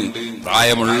ഉമ്മാമയോടുണ്ട്,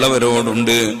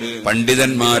 പ്രായമുള്ളവരോടുണ്ട്,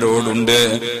 പണ്ഡിതന്മാരോടുണ്ട്,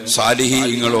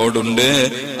 സാലിഹീങ്ങളോടുണ്ട്.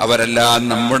 അവരെല്ലാം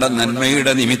നമ്മുടെ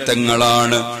നന്മയുടെ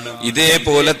നിമിത്തങ്ങളാണ്.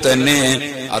 ഇതേപോലെ തന്നെ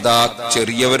അതാ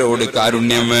ചെറിയവരോട്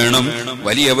കാരുണ്യം വേണം,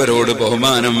 വലിയവരോട്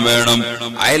ബഹുമാനം വേണം.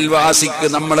 അയൽവാസിക്ക്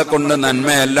നമ്മളെ കൊണ്ട്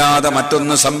നന്മയല്ലാതെ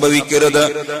മറ്റൊന്ന് സംഭവിക്കരുത്.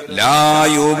 ലാ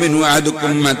യുമിനു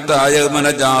അഹദുക്കും ഹത്താ യഅ്മന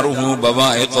ജാറുഹു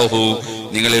ബവാഇഖഹു.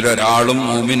 നിങ്ങളിൽ ഒരാളും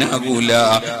മുഅ്മിനാകൂല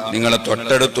നിങ്ങളെ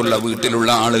തൊട്ടടുത്തുള്ള വീട്ടിലുള്ള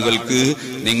ആളുകൾക്ക്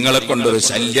നിങ്ങളെ കൊണ്ടൊരു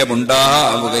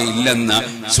ശല്യമുണ്ടാവുകയില്ലെന്ന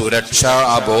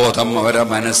സുരക്ഷാബോധം അവരെ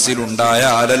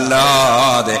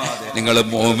മനസ്സിലുണ്ടായാലല്ലാതെ നിങ്ങൾ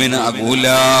മുഅ്മിനാകൂല.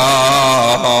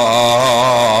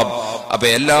 അപ്പൊ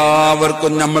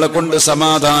എല്ലാവർക്കും നമ്മളെ കൊണ്ട്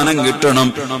സമാധാനം കിട്ടണം.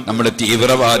 നമ്മൾ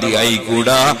തീവ്രവാദി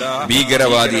ആയിക്കൂടാ,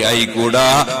 ഭീകരവാദി ആയിക്കൂടാ,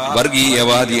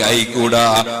 വർഗീയവാദി ആയിക്കൂടാ.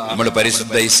 നമ്മൾ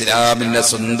പരിശുദ്ധ ഇസ്ലാമിന്റെ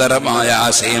സുന്ദരമായ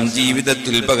ആശയം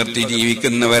ജീവിതത്തിൽ പകർത്തി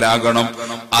ജീവിക്കുന്നവരാകണം.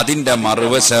 അതിന്റെ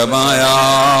മറുവശമായാൽ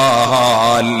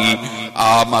ആ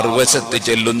മറുവശത്ത്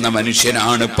ചെല്ലുന്ന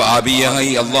മനുഷ്യനാണ്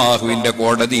പാപിയായി അള്ളാഹുവിന്റെ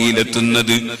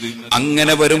കോടതിയിലെത്തുന്നത്.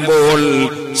 അങ്ങനെ വരുമ്പോൾ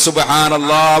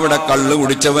സുബ്ഹാനല്ലാഹ്, അവിടെ കള്ളു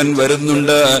കുടിച്ചവൻ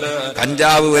വരുന്നുണ്ട്,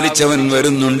 കഞ്ചാവ് വലിച്ചവൻ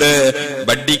വരുന്നുണ്ട്,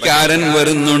 ബഡ്ഡിക്കാരൻ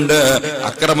വരുന്നുണ്ട്,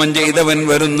 അക്രമം ചെയ്തവൻ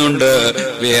വരുന്നുണ്ട്,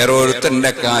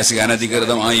 വേറൊരുത്തന്റെ കാശ്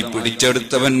അനധികൃതമായി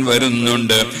പിടിച്ചെടുത്തവൻ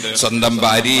വരുന്നുണ്ട്, സ്വന്തം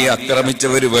ഭാര്യയെ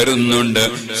ആക്രമിച്ചവര് വരുന്നുണ്ട്,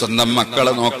 സ്വന്തം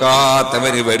മക്കളെ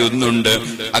നോക്കാത്തവര് വരുന്നുണ്ട്.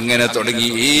 അങ്ങനെ തുടങ്ങി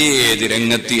ഏത്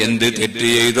രംഗത്ത് എന്ത് തെറ്റ്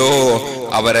ചെയ്തോ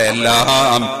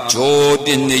അവരെല്ലാം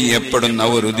ചോദ്യം ചെയ്യപ്പെടുന്ന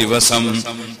ഒരു ദിവസം.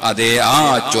 അതെ, ആ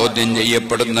ചോദ്യം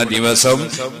ചെയ്യപ്പെടുന്ന ദിവസം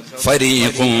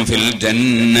ഫരീഖും ഫിൽ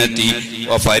ജന്നതി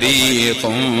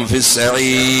വഫരീഖും ഫിസ് സഈർ.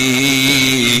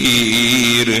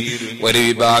 ഒരു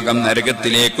വിഭാഗം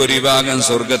നരകത്തിലേക്ക്, ഒരു വിഭാഗം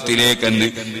സ്വർഗത്തിലേക്കെന്ന്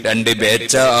 2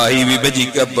 ബാച്ചായി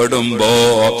വിഭജിക്കപ്പെടുമ്പോ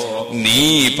നീ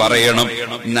പറയണം,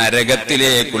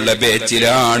 നരകത്തിലേക്കുള്ള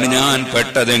ബാച്ചിലാണ് ഞാൻ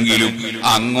പെട്ടതെങ്കിലും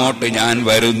അങ്ങോട്ട് ഞാൻ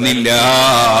വരുന്നില്ല,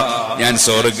 ഞാൻ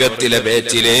സ്വർഗത്തിലെ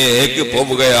ബാച്ചിലേക്ക്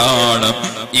പോവുകയാണ്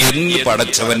എന്ന്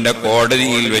പടച്ചവന്റെ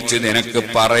കോടതിയിൽ വെച്ച് നിനക്ക്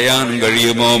പറയാൻ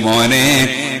കഴിയുമോ മോനെ?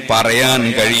 പറയാൻ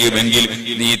കഴിയുമെങ്കിൽ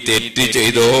നീ തെറ്റ്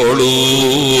ചെയ്തോളൂ.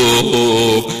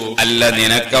 അല്ല,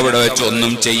 നിനക്കവിടെ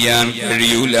വെച്ചൊന്നും ചെയ്യാൻ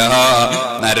കഴിയൂല.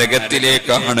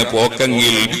 നരകത്തിലേക്കാണ്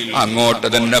പോക്കെങ്കിൽ അങ്ങോട്ട്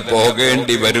തന്നെ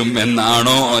പോകേണ്ടി വരും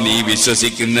എന്നാണോ നീ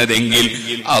വിശ്വസിക്കുന്നതെങ്കിൽ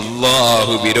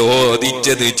അല്ലാഹു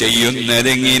വിരോധിച്ചത്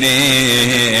ചെയ്യുന്നതെങ്ങിനെ?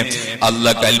 അല്ല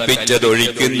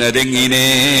കൽപ്പിച്ചതൊഴിക്കുന്നതെങ്ങിനെ?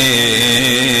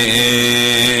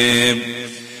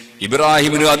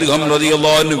 ഇബ്രാഹിമിന് അദ്ഹം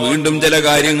റളിയല്ലാഹു അൻഹു വീണ്ടും ചില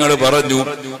കാര്യങ്ങൾ പറഞ്ഞു.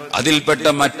 അതിൽപ്പെട്ട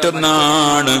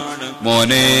മറ്റൊന്നാണ്,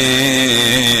 മോനെ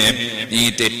നീ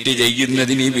തെറ്റ്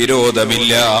ചെയ്യുന്നതിന്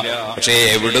വിരോധമില്ല, പക്ഷേ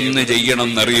എവിടുന്ന് ചെയ്യണം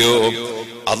എന്നറിയോ?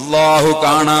 അള്ളാഹു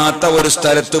കാണാത്ത ഒരു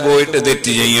സ്ഥലത്ത് പോയിട്ട്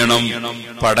തെറ്റ് ചെയ്യണം.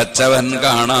 പടച്ചവൻ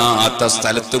കാണാത്ത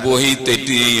സ്ഥലത്ത് പോയി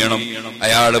തെറ്റ് ചെയ്യണം.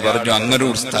 അയാള് പറഞ്ഞു, അങ്ങനെ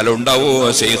ഒരു സ്ഥലം ഉണ്ടാവോ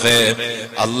ശൈഖേ?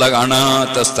 അല്ലാഹ്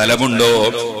കാണാത്ത സ്ഥലമുണ്ടോ?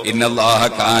 ഇന്നല്ലാഹ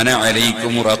കാന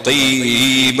അലൈക്കും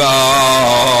റഖീബാ.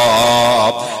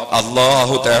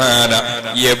 അല്ലാഹു തആല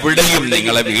എവിടെയും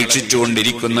നിങ്ങളെ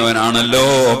വീക്ഷിച്ചുകൊണ്ടിരിക്കുന്നവനാണല്ലോ.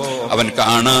 അവൻ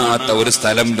കാണാത്ത ഒരു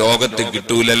സ്ഥലം ലോകത്ത്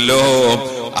കിട്ടൂലല്ലോ.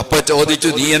 അപ്പൊ ചോദിച്ചു,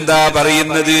 നീ എന്താ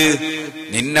പറയുന്നത്?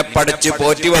 നിന്നെ പഠിച്ച്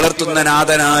പോറ്റി വളർത്തുന്ന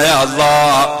നാഥനായ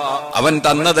അല്ലാഹ് അവൻ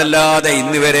തന്നതല്ലാതെ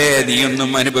ഇന്ന് വരെ നീയൊന്നും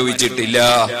അനുഭവിച്ചിട്ടില്ല.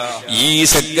 ഈ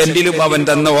സെക്കൻഡിലും അവൻ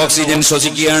തന്ന ഓക്സിജൻ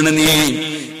ശ്വസിക്കുകയാണ് നീ.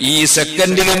 ഈ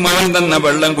സെക്കൻഡിലും അവൻ തന്ന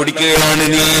വെള്ളം കുടിക്കുകയാണ്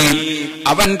നീ.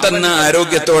 അവൻ തന്ന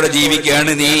ആരോഗ്യത്തോടെ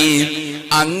ജീവിക്കുകയാണ് നീ.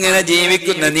 അങ്ങനെ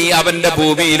ജീവിക്കുന്ന നീ അവന്റെ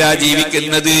ഭൂമിയിലാ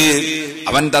ജീവിക്കുന്നത്.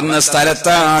 അവൻ തന്ന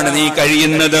സ്ഥലത്താണ് നീ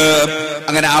കഴിയുന്നത്.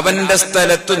 അങ്ങനെ അവന്റെ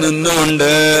സ്ഥലത്ത്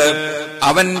നിന്നുകൊണ്ട്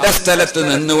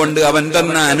അവൻ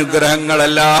തന്ന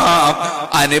അനുഗ്രഹങ്ങളെല്ലാം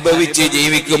അനുഭവിച്ച്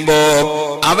ജീവിക്കുമ്പോ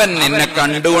അവൻ നിന്നെ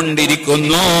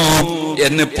കണ്ടുകൊണ്ടിരിക്കുന്നു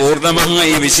എന്ന്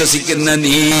പൂർണ്ണമായി വിശ്വസിക്കുന്ന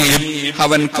നീ,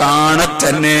 അവൻ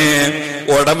കാണത്തന്നെ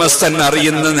ഉടമസ്ഥൻ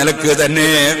അറിയുന്ന നിലക്ക്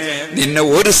തന്നെ നിന്നെ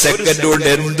ഒരു സെക്കൻഡ് കൊണ്ട്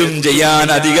എന്തും ചെയ്യാൻ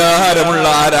അധികാരമുള്ള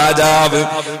ആ രാജാവ്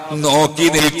നോക്കി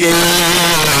നിൽക്കേ,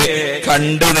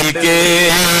 കണ്ടു നിൽക്കേ.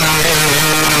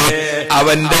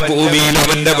 അവന്റെ ഭൂമിയിൽ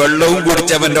അവന്റെ വെള്ളവും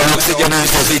കുടിച്ച് അവന്റെ ഓക്സിജനും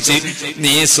ശ്വസിച്ച്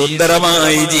നീ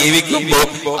സുന്ദരമായി ജീവിക്കുമ്പോ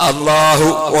അള്ളാഹു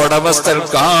ഉടമസ്ഥൻ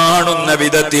കാണുന്ന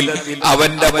വിധത്തിൽ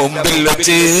അവന്റെ മുമ്പിൽ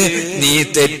വെച്ച് നീ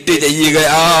തെറ്റ്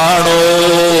ചെയ്യുകയാണോ?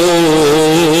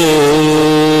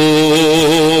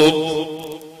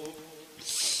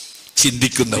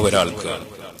 ചിന്തിക്കുന്ന ഒരാൾക്ക്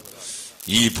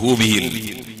ഈ ഭൂമിയിൽ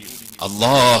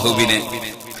അള്ളാഹുവിനെ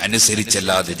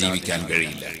അനുസരിച്ചല്ലാതെ ജീവിക്കാൻ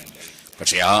കഴിയില്ല.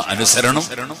 പക്ഷെ ആ അനുസരണം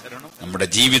നമ്മുടെ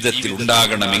ജീവിതത്തിൽ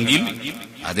ഉണ്ടാകണമെങ്കിൽ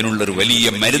അതിനുള്ളൊരു വലിയ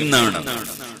മരുന്നാണ്.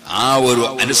 ആ ഒരു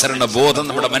അനുസരണ ബോധം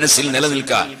നമ്മുടെ മനസ്സിൽ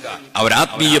നിലനിൽക്കാൻ,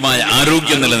 ആത്മീയമായ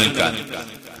ആരോഗ്യം നിലനിൽക്കാൻ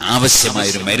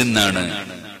ആവശ്യമായൊരു മരുന്നാണ്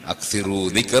അക്സിറു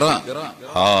ദിക്റ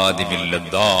ഹാദിമിൽ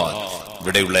ലദ്ദാത്ത്.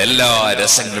 ഇവിടെയുള്ള എല്ലാ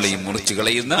രസങ്ങളെയും മുറിച്ചു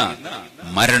കളയുന്ന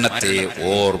മരണത്തെ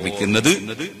ഓർമ്മിക്കുന്നത്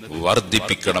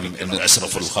വർദ്ധിപ്പിക്കണം എന്ന്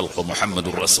അഷ്റഫുൽ ഖൽഖ്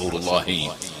മുഹമ്മദുർ റസൂലുള്ളാഹി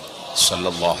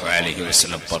സല്ലല്ലാഹു അലൈഹി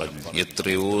വസല്ലം പറഞ്ഞു.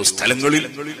 എത്രയോ സ്ഥലങ്ങളിൽ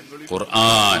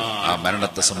ഖുർആൻ ആ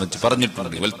മരണത്തെ സംബന്ധിച്ച്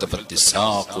പറഞ്ഞിട്ടുണ്ട്.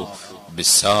 വൽതഫത്തിസാഖു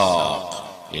ബിസാഖ്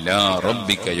ഇലാ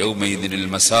റബ്ബിക യൗമൈദിനിൽ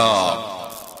മസാഖ്.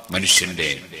 മനുഷ്യന്റെ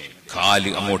കാല്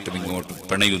അങ്ങോട്ടും ഇങ്ങോട്ടും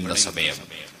പിണയുന്ന സമയം,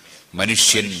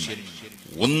 മനുഷ്യൻ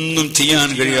ഒന്നും ചെയ്യാൻ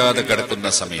കഴിയാതെ കിടക്കുന്ന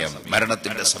സമയം,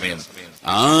 മരണത്തിന്റെ സമയം,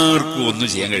 ആർക്കും ഒന്നും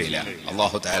ചെയ്യാൻ കഴിയില്ല.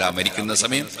 അല്ലാഹു തആല മരിക്കുന്ന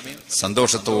സമയം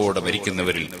സന്തോഷത്തോടെ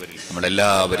മരിക്കുന്നവരിൽ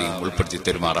നമ്മളെല്ലാവരെയും ഉൾപ്പെടുത്തി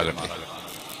തെരുമാറാകട്ടെ.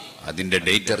 അതിന്റെ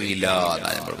ഡേറ്റ് അറിയില്ല.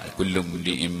 കുല്ലും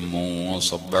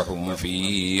സബ്ബഹു ഫീ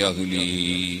അഹ്ലി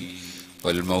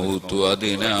വൽ മൗതു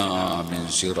അദ്നാ മിൻ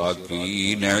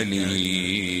സിറാഖീൻ അലി.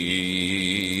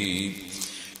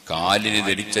 കാലിന്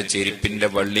ധരിച്ച ചെരുപ്പിന്റെ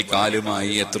വള്ളി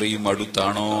കാലുമായി എത്രയും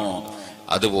അടുത്താണോ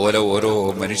അതുപോലെ ഓരോ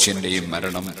മനുഷ്യന്റെയും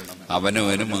മരണം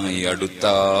അവനവനുമായി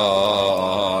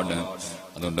അടുത്താണ്.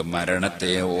 അതുകൊണ്ട്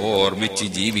മരണത്തെ ഓർമ്മിച്ച്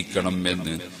ജീവിക്കണം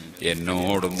എന്ന്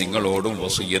എന്നോടും നിങ്ങളോടും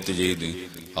വസിയ്യത്ത് ചെയ്ത്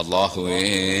അല്ലാഹുവേ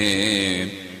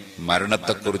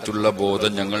മരണത്തെക്കുറിച്ചുള്ള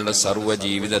ബോധം ഞങ്ങളുടെ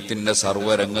സർവ്വജീവിതത്തിന്റെ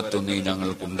സർവ്വരംഗത്തും നീ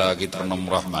ഞങ്ങൾക്കുണ്ടാക്കി തരണം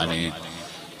റഹ്മാനെ.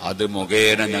 അത്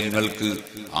മുഖേന ഞങ്ങൾക്ക്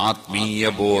ആത്മീയ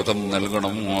ബോധം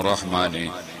നൽകണം റഹ്മാനെ.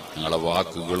 ഞങ്ങളെ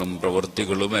വാക്കുകളും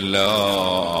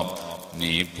പ്രവൃത്തികളുമെല്ലാം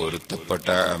നീ പൊരുത്തപ്പെട്ട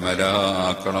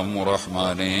അമലാക്കണം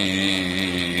റഹ്മാനെ.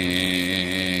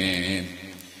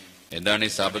 എന്താണ് ഈ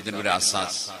സ്ഥാപനത്തിന് ഒരു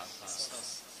അസാസ്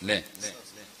അല്ലേ?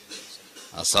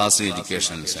 Asas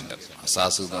educational centre.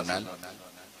 അസാസ് എന്ന് പറഞ്ഞാൽ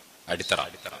അടിത്തറ.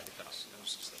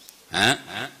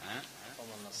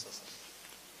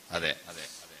 അതെ,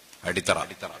 അടിത്തറ.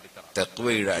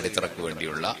 തഖ്വയുടെ അടിത്തറക്ക്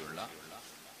വേണ്ടിയുള്ള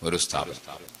ഒരു സ്ഥാപനം.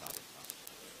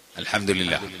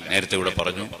 അൽഹംദുലില്ലാഹ്, നേരത്തെ ഇവിടെ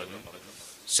പറഞ്ഞു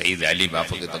സയ്യിദ് അലി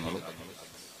ബാഫഖി തങ്ങളും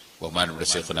ബഹുമാനപ്പെട്ട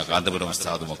ശൈഖുന കാന്തപുരം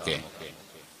ഉസ്താദുമൊക്കെ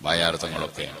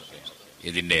ബായാർത്ഥങ്ങളൊക്കെ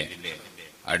ഇതിന്റെ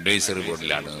അഡ്വൈസറി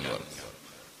ബോർഡിലാണ് എന്ന് പറഞ്ഞു.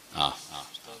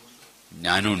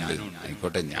 ഞാനും ഉണ്ട്.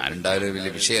 ആയിക്കോട്ടെ, ഞാനുണ്ടായാലും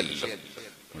വലിയ വിഷയമല്ലല്ലോ.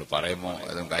 നമ്മൾ പറയുമ്പോ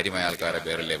അതും കാര്യമായ ആൾക്കാരെ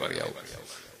പേരല്ലേ പറയാവൂ.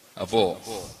 അപ്പോ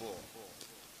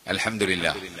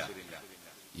അൽഹംദുലില്ലാഹ്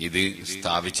ഇത്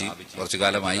സ്ഥാപിച്ച് കുറച്ചു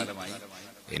കാലമായി.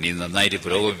 ഇനി നന്നായിട്ട്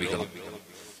പുരോഗമിപ്പിക്കണം,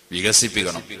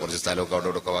 വികസിപ്പിക്കണം. കുറച്ച് സ്ഥലമൊക്കെ അവിടെ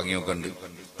ഇവിടെ വാങ്ങി നോക്കുന്നുണ്ട്.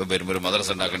 ഇപ്പം വരുമ്പോൾ ഒരു മദ്രസ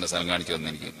ഉണ്ടാക്കേണ്ട സ്ഥലം കാണിച്ചു തന്നെ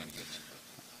എനിക്ക്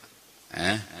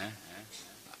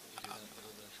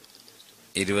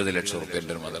 20 ലക്ഷം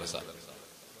റുപ്യന്റെ ഒരു മദ്രസ.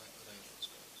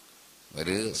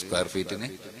 ഒരു സ്ക്വയർ ഫീറ്റിന്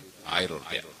 1000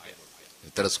 റുപ്യ.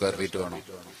 എത്ര സ്ക്വയർ ഫീറ്റ് വേണം?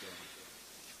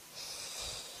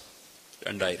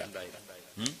 2000.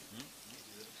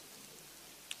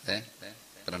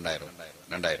 2000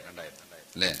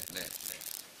 അല്ലേ?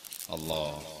 അല്ലാ,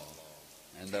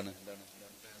 എന്താണ്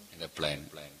എന്റെ പ്ലാൻ?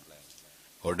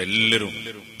 അവിടെ എല്ലാവരും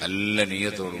നല്ല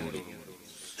നിയ്യത്തോടുകൂടി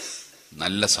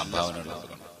നല്ല സംഭാവനകൾ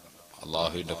കൊടുക്കണം.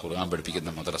 അള്ളാഹുവിന്റെ ഖുർആൻ പഠിപ്പിക്കുന്ന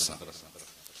മദ്രസ,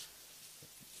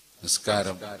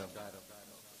 നിസ്കാരം,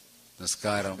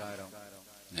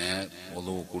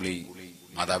 ഒന്നു കുളി,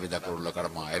 മാതാപിതാക്കളുള്ള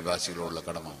കടമ, അയൽവാസികളുള്ള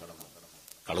കടമ,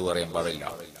 കളവ് പറയാൻ പാടില്ല,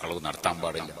 കളവ് നടത്താൻ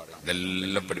പാടില്ല.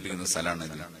 ഇതെല്ലാം പഠിപ്പിക്കുന്ന സ്ഥലമാണ്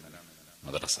ഇത്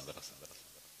മദ്രസ.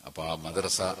 അപ്പൊ ആ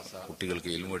മദ്രസ കുട്ടികൾക്ക്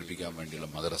ഇൽമു പഠിപ്പിക്കാൻ വേണ്ടിയുള്ള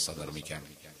മദ്രസ നിർമ്മിക്കാൻ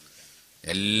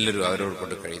എല്ലാവരും അവരോട്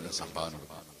കൊണ്ട് കഴിയുന്ന സംഭാവന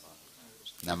കൊടുക്കണം.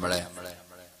 നമ്മളെ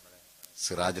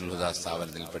സിറാജുൽ ഹുദ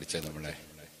സ്ഥാപനത്തിൽ പഠിച്ച നമ്മളെ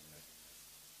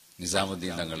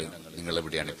നിസാമുദ്ദീൻ തങ്ങൾ,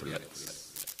 നിങ്ങളെവിടെയാണ് ഇപ്പോൾ?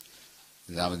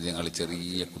 നിസാമുദ്ദീൻ ഞങ്ങൾ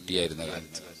ചെറിയ കുട്ടിയായിരുന്ന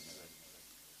കാലത്ത്,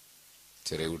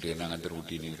 ചെറിയ കുട്ടി തന്നെ അങ്ങനത്തെ ഒരു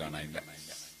കുട്ടി എനിക്ക് കാണാനില്ല,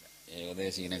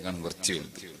 ഏകദേശം ഇതിനേക്കാൾ കുറച്ച്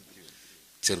വലുത്.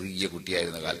 ചെറിയ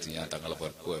കുട്ടിയായിരുന്ന കാലത്ത് ഞാൻ തങ്ങളെ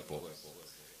പുറത്തു പോയപ്പോ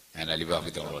ഞാൻ അലിബാബി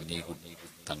തങ്ങൾ പറഞ്ഞു, ഈ കുട്ടി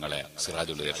തങ്ങളെ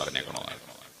സിറാജുള്ളതേ പറഞ്ഞേക്കണോ?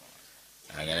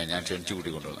 അങ്ങനെ ഞാൻ ക്ഷണിച്ചു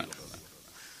കൂട്ടി കൊണ്ടുവന്നാണ്.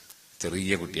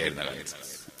 ചെറിയ കുട്ടിയായിരുന്ന കാലത്ത്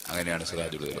അങ്ങനെയാണ്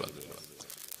സിറാജുള്ളതേ വന്നത്.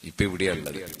 ഇപ്പൊ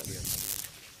ഇവിടെയാണുള്ളത്.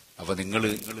 അപ്പൊ നിങ്ങൾ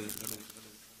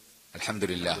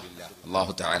അൽഹംദുലില്ലാഹ്,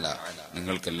 അല്ലാഹു തആല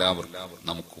നിങ്ങൾക്കെല്ലാവർക്കും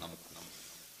നമുക്കും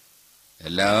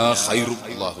എല്ലാ ഖൈറും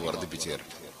അല്ലാഹു വർദ്ധിപ്പിച്ചു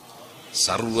തരട്ടെ.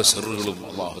 സർവ്വ ഷർറുകളും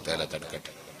അല്ലാഹു തആല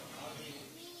തടുക്കട്ടെ.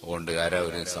 അതുകൊണ്ട് ആരാ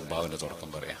ഒരു സംഭാവന തുടക്കം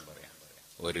പറയാം.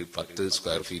 ഒരു 10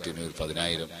 സ്ക്വയർ ഫീറ്റിന് ഒരു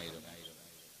 10,000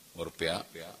 ഉറുപ്പ്യ,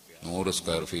 100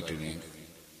 സ്ക്വയർ ഫീറ്റിന്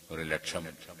 1,00,000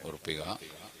 ഉറുപ്പ്യ,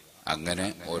 അങ്ങനെ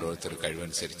ഓരോരുത്തർ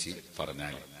കഴിവനുസരിച്ച്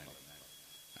പറഞ്ഞാൽ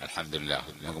അൽഹംദുലില്ലാഹ്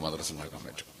നമുക്ക് മദ്രസ ഉണ്ടാക്കാൻ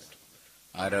പറ്റും.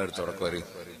 ആരാ ഒരു തുടക്കം ഒരു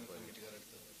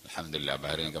അൽഹംദുലില്ലാഹ്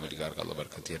ബഹ്റൈൻ കമ്മിറ്റിക്കാർക്ക് അല്ലാഹു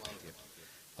ബർക്കത്ത് ചെയ്യട്ടെ,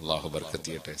 അല്ലാഹു ബർക്കത്ത്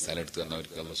ചെയ്യട്ടെ. സ്ഥലം എടുത്തു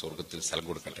തന്നവർക്ക് അല്ലാഹു സ്വർഗ്ഗത്തിൽ സ്ഥലം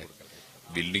കൊടുക്കട്ടെ.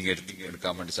 ബിൽഡിംഗ്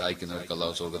എടുക്കാൻ വേണ്ടി സഹായിക്കുന്നവർക്ക്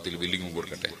അല്ലാഹു സ്വർഗ്ഗത്തിൽ ബിൽഡിംഗും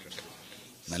കൊടുക്കട്ടെ.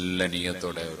 നല്ല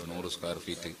നിയ്യത്തോടെ ഒരു 100 സ്ക്വയർ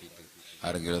ഫീറ്റ്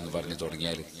ആരെങ്കിലും ഒന്ന് പറഞ്ഞു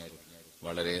തുടങ്ങിയാൽ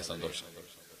വളരെ സന്തോഷം.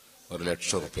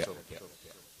 1,00,000 ഉറുപ്പ്യ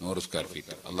 100 സ്ക്വയർ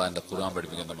ഫീറ്റ് അള്ളാഹിന്റെ ഖുർആൻ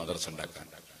പഠിപ്പിക്കുന്ന മദ്രസ ഉണ്ടാക്കാൻ.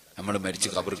 നമ്മൾ മരിച്ച്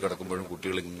ഖബറിൽ കിടക്കുമ്പോഴും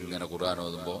കുട്ടികൾ ഇങ്ങനെ ഖുർആൻ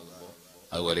ഓതുമ്പോൾ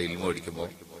അതുപോലെ ഇൽമു പഠിക്കുമ്പോൾ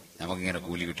നമുക്കിങ്ങനെ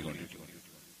കൂലി കിട്ടിക്കൊണ്ടിരിക്കും.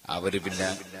 അവര് പിന്നെ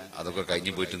അതൊക്കെ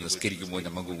കഴിഞ്ഞു പോയിട്ട് നിസ്കരിക്കുമ്പോൾ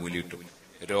നമുക്ക് കൂലി കിട്ടും.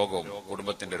 രോഗവും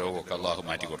കുടുംബത്തിന്റെ രോഗമൊക്കെ അള്ളാഹു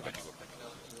മാറ്റി കൊടുക്കട്ടെ.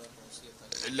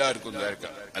 എല്ലാവർക്കും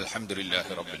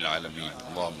അൽഹംദുലില്ലാഹി റബ്ബിൽ ആലമീൻ.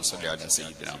 അല്ലാഹുമ്മ സ്വല്ലി അലാ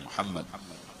സയ്യിദിനാ മുഹമ്മദ്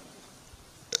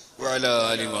വഅലാ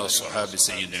ആലിഹി വസ്വഹാബി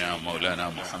സയ്യിദിനാ മൗലാനാ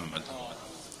മുഹമ്മദ്.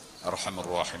 അർഹമർ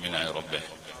റഹീമീനായ റബ്ബേ,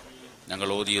 ഞങ്ങൾ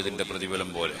ഓതിയതിന്റെ പ്രതിഫലം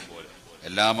പോലെ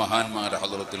എല്ലാ മഹാന്മാരുടെ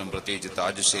ഹദറത്തിലും പ്രത്യേകിച്ച്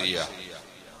താജുശ്ശേരിയ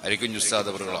അരിക്കുഞ്ഞ് ഉസ്താദ്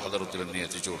അവരുടെ ഹദറത്തിലും നീ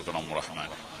എത്തിച്ചു കൊടുക്കണം റഹ്മാൻ.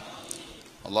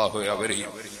 അല്ലാഹുവേ,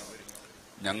 അവരെയും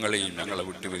ഞങ്ങളെയും ഞങ്ങളെ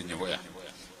വിട്ടുപിരിഞ്ഞു പോയ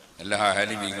എല്ലാ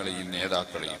ആലിമീങ്ങളെയും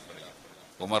നേതാക്കളെയും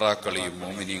ഉമറാക്കളെയും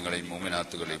മോമിനീങ്ങളെയും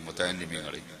മോമിനാത്തുകളെയും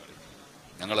മുതഅല്ലിമീങ്ങളെയും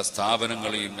ഞങ്ങളെ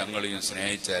സ്ഥാപനങ്ങളെയും ഞങ്ങളെയും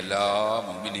സ്നേഹിച്ച എല്ലാ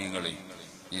മോമിനീങ്ങളെയും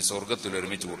നീ സ്വർഗത്തിൽ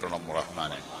ഒരുമിച്ച് കൂട്ടണം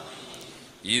റഹ്മാനെ.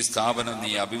 ഈ സ്ഥാപനം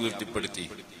നീ അഭിവൃദ്ധിപ്പെടുത്തി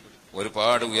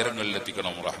ഒരുപാട്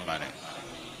ഉയരങ്ങളിലെത്തിക്കണം റഹ്മാനെ.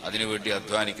 അതിനുവേണ്ടി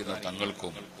അധ്വാനിക്കുന്ന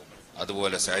തങ്ങൾക്കും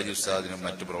അതുപോലെ സയ്യിദ് ഉസ്താദിനും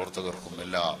മറ്റു പ്രവർത്തകർക്കും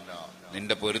എല്ലാം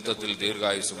നിന്റെ പൊരുത്തത്തിൽ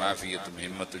ദീർഘായുസ്സും ആഫിയത്തും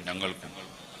ഹിമ്മത്തും ഞങ്ങൾക്കും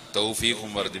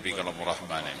തൗഫീഖും വർദ്ധിപ്പിക്കണം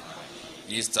റഹ്മാനെ.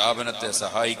 ഈ സ്ഥാപനത്തെ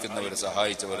സഹായിക്കുന്നവർ,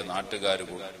 സഹായിച്ചവർ, നാട്ടുകാർ,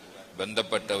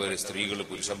 ബന്ധപ്പെട്ടവർ, സ്ത്രീകൾ,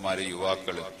 പുരുഷന്മാര്,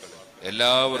 യുവാക്കള്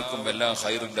എല്ലാവർക്കും എല്ലാ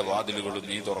ഖൈറിന്റെ വാതിലുകളും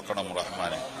നീ തുറക്കണം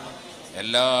റഹ്മാനെ.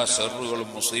 എല്ലാ ഷർറുകളും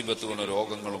മുസീബത്തുകളും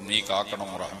രോഗങ്ങളും നീ കാക്കണം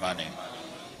റഹ്മാനെ.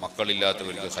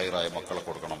 മക്കളില്ലാത്തവർക്ക് ഖൈറായ മക്കളെ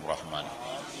കൊടുക്കണം റഹ്മാനെ.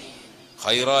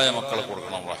 ഖൈറായ മക്കളെ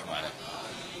കൊടുക്കണം റഹ്മാനെ.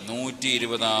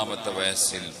 120ാമത്തെ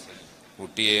വയസ്സിൽ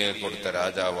കുട്ടിയെ കൊടുത്ത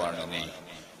രാജാവാണ് നീ.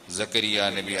 സക്കരിയ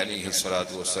നബി അലൈഹി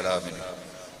സ്വലാത്തു വസ്സലാമിന്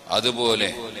അതുപോലെ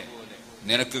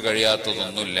നിനക്ക്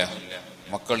കഴിയാത്തതൊന്നുമില്ല.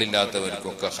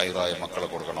 മക്കളില്ലാത്തവർക്കൊക്കെ ഖൈറായ മക്കളെ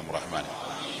കൊടുക്കണം റഹ്മാൻ.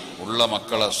 ഉള്ള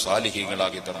മക്കളെ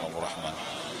സാലിഹീങ്ങളാക്കി തരണം റഹ്മാൻ.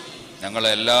 ഞങ്ങളെ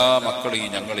എല്ലാ മക്കളെയും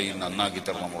ഞങ്ങളെയും നന്നാക്കി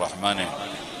തരണം റഹ്മാനെ.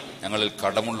 ഞങ്ങളിൽ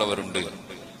കടമുള്ളവരുണ്ട്.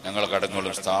 ഞങ്ങളെ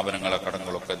കടങ്ങളും സ്ഥാപനങ്ങളെ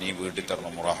കടങ്ങളൊക്കെ നീ വീട്ടി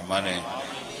തരണം റഹ്മാനെ.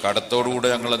 കടത്തോടുകൂടെ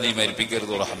ഞങ്ങളെ നീ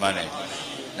മരിപ്പിക്കരുത് റഹ്മാനെ.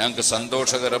 ഞങ്ങൾക്ക്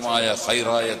സന്തോഷകരമായ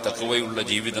ഖൈറായ തഖ്വയുള്ള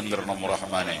ജീവിതം തരണം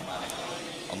റഹ്മാനെ.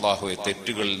 അല്ലാഹുവേ,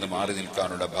 തെറ്റുകളിൽ നിന്ന് മാറി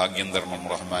നിൽക്കാനുള്ള ഭാഗ്യം തരണം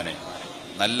റഹ്മാനെ.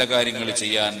 നല്ല കാര്യങ്ങൾ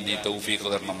ചെയ്യാൻ നീ തൗഫീഖ്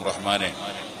തരണം റഹ്മാനെ.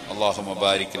 അല്ലാഹുമ്മ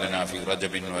ബാരിക് ലനാ ഫീ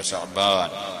റജബിൻ വശഅബാൻ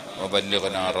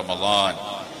വബല്ലിഗ്നാ റമളാൻ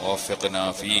വവഫിഖ്നാ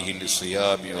ഫീഹി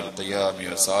ലിസ്സിയാമി വൽഖിയാമി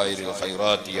വസായിരിൽ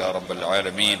ഖൈറാത്തി യാ റബ്ബൽ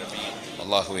ആലമീൻ.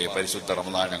 അല്ലാഹുവേ, പരിശുദ്ധ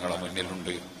റമളാൻ ഞങ്ങളുടെ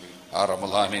മുന്നിലുണ്ട്. ആ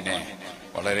റമളാനിനെ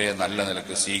വളരെ നല്ല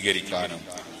നിലക്ക് സ്വീകരിക്കാനും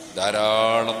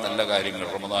ധാരാളം നല്ല കാര്യങ്ങൾ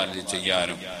റമളാനിൽ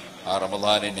ചെയ്യാനും ആ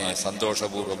റമളാനിനെ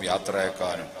സന്തോഷപൂർവ്വം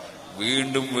യാത്രയാക്കാനും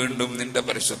വീണ്ടും വീണ്ടും നിന്റെ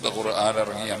പരിശുദ്ധ ഖുർആൻ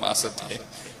ഇറങ്ങിയ മാസത്തെ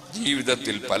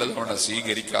ജീവിതത്തിൽ പലതവണ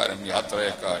സ്വീകരിക്കാനും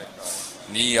യാത്രയാക്കാനും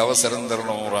നീ അവസരം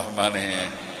തരണം റഹ്മാനെ.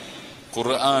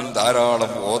 ഖുർആൻ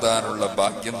ധാരാളം ഓതാനുള്ള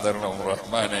ഭാഗ്യം തരണം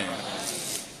റഹ്മാനെ.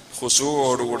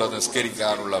 ഖുശൂഅോടുകൂടെ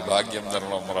നിസ്കരിക്കാനുള്ള ഭാഗ്യം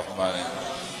തരണം റഹ്മാനെ.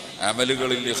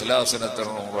 അമലുകളിൽ ഇഖ്ലാസിനെ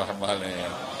തരണം റഹ്മാനെ.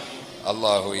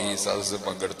 അല്ലാഹു, ഈ സദസ്സിൽ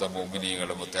പങ്കെടുത്ത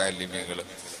മുഅ്മിനീങ്ങളും മുതഅല്ലിമീങ്ങളും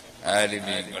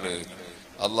ആലിമീങ്ങള്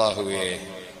അല്ലാഹുവേ,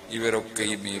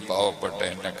 ഇവരൊക്കെയും ഈ പാവപ്പെട്ട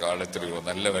എന്നെക്കാൾ എത്രയോ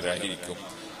നല്ലവരായിരിക്കും.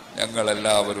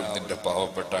 ഞങ്ങളെല്ലാവരും നിന്റെ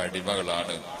പാവപ്പെട്ട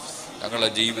അടിമകളാണ്. ഞങ്ങളെ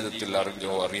ജീവിതത്തിൽ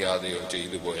അറിഞ്ഞോ അറിയാതെയോ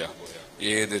ചെയ്തു പോയ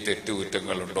ഏത്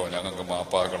തെറ്റുകുറ്റങ്ങളുണ്ടോ ഞങ്ങൾക്ക്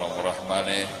മാപ്പാക്കണം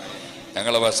റഹ്മാനെ.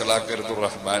 ഞങ്ങളെ വഷളാക്കരുത്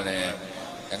റഹ്മാനെ.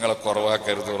 ഞങ്ങളെ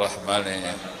കുറവാക്കരുത് റഹ്മാനെ.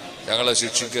 ഞങ്ങളെ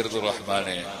ശിക്ഷിക്കരുത്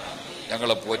റഹ്മാനെ.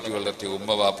 ഞങ്ങളെ പോറ്റി വളർത്തിയ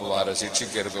ഉമ്മവാപ്പുമാരെ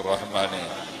ശിക്ഷിക്കരുത് റഹ്മാനെ.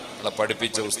 ഞങ്ങളെ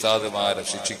പഠിപ്പിച്ച ഉസ്താദുമാരെ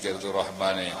ശിക്ഷിക്കരുത്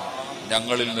റഹ്മാനെ.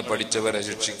 ഞങ്ങളിൽ നിന്ന് പഠിച്ചവരെ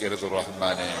ശിക്ഷിക്കരുത്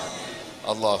റഹ്മാനെ.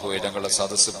 അല്ലാഹുവേ, ഞങ്ങളെ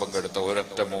സദസ്സ് പങ്കെടുത്ത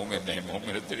ഒരൊറ്റ മോമിനെയും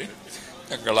മോമിനത്തിനെ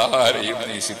ഞങ്ങളാരെയും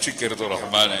നീ ശിക്ഷിക്കരുത്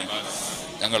റഹ്മാനെ.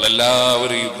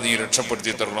 ഞങ്ങളെല്ലാവരെയും നീ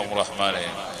രക്ഷപ്പെടുത്തി തരണം റഹ്മാനെ.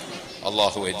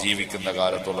 അല്ലാഹുവേ, ജീവിക്കുന്ന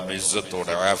കാലത്തോളം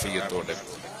ഇസ്സത്തോടെ ആഫിയത്തോടെ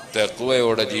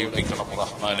തഖ്വയോടെ ജീവിപ്പിക്കണം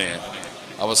റഹ്മാനെ.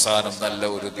 അവസാനം നല്ല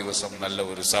ഒരു ദിവസം, നല്ല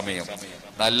ഒരു സമയം,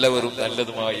 നല്ലവരും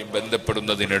നല്ലതുമായും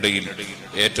ബന്ധപ്പെടുന്നതിനിടയിൽ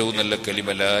ഏറ്റവും നല്ല കലിമ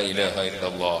ലാ ഇലാഹ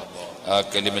ഇല്ലല്ലാഹ്, ആ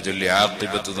കലിമ ചൊല്ലി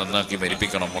ആഖിബത്ത് നന്നാക്കി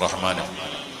മരിപ്പിക്കണം റഹ്മാനെ.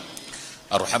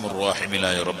 അർഹമുർ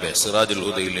റഹീമീനായ റബ്ബേ, സിറാജുൽ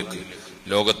ഹുദയിലേക്ക്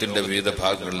ലോകത്തിന്റെ വിവിധ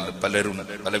ഭാഗങ്ങളിൽ പലരും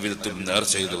പല വിധത്തിലും നേർ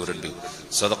ചെയ്തവരുണ്ട്,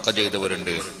 സദഖ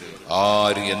ചെയ്തവരുണ്ട്.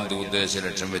 ആര് എന്ത് ഉദ്ദേശ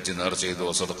ലക്ഷ്യം വെച്ച് നേർ ചെയ്തോ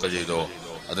സദഖ ചെയ്തോ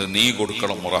അത് നീ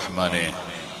കൊടുക്കണം റഹ്മാനെ.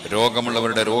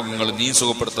 രോഗമുള്ളവരുടെ രോഗങ്ങൾ നീ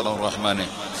സുഖപ്പെടുത്തണം റഹ്മാനെ.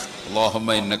 اللهم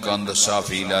إنك أنت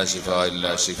الشافي لا شفاء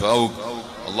إلا شفاؤك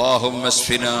اللهم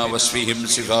اشفنا واشفهم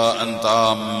شفاء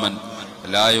تاما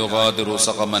لا يغادر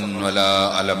سقما ولا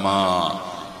ألما.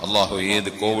 അള്ളാഹു ഏത്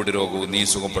കോവിഡ് രോഗവും നീ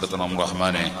സുഖപ്പെടുത്തണം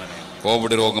റഹ്മാനെ.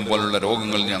 കോവിഡ് രോഗം പോലുള്ള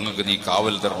രോഗങ്ങൾ ഞങ്ങൾക്ക് നീ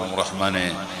കാവൽ തരണം റഹ്മാനെ.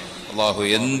 അള്ളാഹു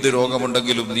എന്ത്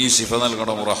രോഗമുണ്ടെങ്കിലും നീ ശിഫ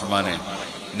നൽകണം റഹ്മാനെ.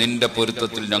 നിന്റെ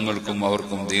പൊരുത്തത്തിൽ ഞങ്ങൾക്കും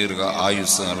അവർക്കും ദീർഘ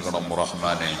ആയുസ് നൽകണം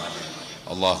റഹ്മാനെ.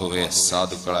 അള്ളാഹുവെ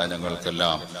സാധുക്കളായ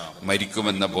ഞങ്ങൾക്കെല്ലാം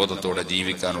മരിക്കുമെന്ന ബോധത്തോടെ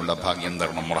ജീവിക്കാനുള്ള ഭാഗ്യം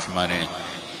തരണം റഹ്മാനെ.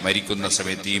 മരിക്കുന്ന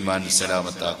സമയത്ത് ഈമാൻ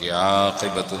സലാമത്താക്കി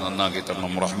ആഖിബത്ത് നന്നാക്കി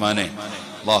തരണം റഹ്മാനെ.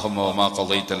 اللهم وما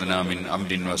قضيت لنا من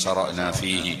أمر وشرعنا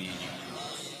فيه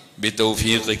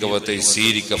بتوفيقك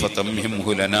وتيسيرك فتممه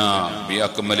لنا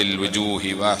بأكمل الوجوه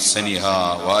وأحسنها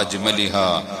وأجملها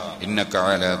إنك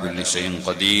على كل شيء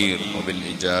قدير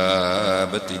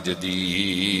وبالإجابة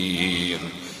جدير.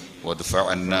 وادفع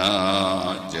عنا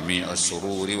جميع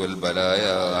الشرور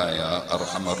والبلايا يا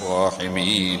أرحم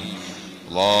الراحمين.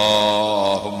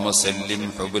 اللهم سلم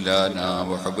حبلانا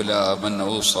وحبلا من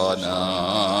أوصانا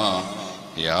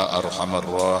يا أرحم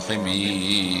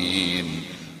الراحمين.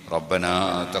 ربنا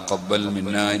تقبل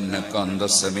منا إنك أنت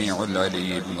السميع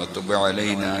العليم وتب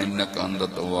علينا إنك أنت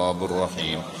التواب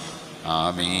الرحيم.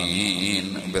 آمين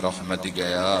برحمتك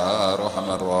يا أرحم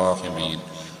الراحمين.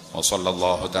 وصلى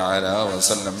الله تعالى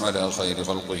وسلم على خير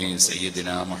خلقه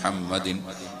سيدنا محمد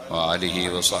وآله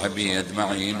وصحبه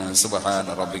أجمعين. سبحان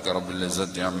ربك رب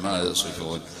العزة عما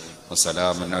يصفون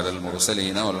وسلام على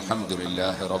المرسلين والحمد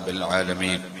لله رب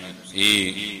العالمين. ഈ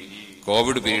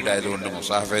കോവിഡ് പീരീഡ് ആയതുകൊണ്ട്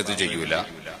മുസാഫത്ത് ചെയ്യൂല.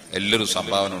 എല്ലാവരും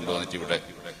സംഭാവന ഉണ്ടോന്നിട്ട് ഇവിടെ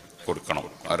കൊടുക്കണം.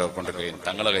 ഓരോ കൊണ്ട് കൈ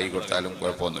തങ്ങളെ കൈ കൊടുത്താലും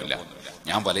കുഴപ്പമൊന്നുമില്ല.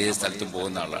 ഞാൻ പല സ്ഥലത്തും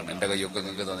പോകുന്ന ആളാണ്. എൻ്റെ കൈയൊക്കെ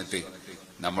നിങ്ങൾക്ക് തന്നിട്ട്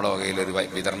നമ്മളെ വകയിലൊരു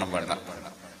വിതരണം വേണ്ട.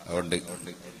 അതുകൊണ്ട്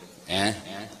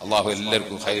അള്ളാഹു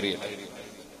എല്ലാവർക്കും ഖൈർ ചെയ്യട്ടെ.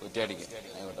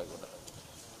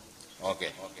 ഓക്കെ,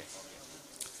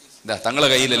 തങ്ങളെ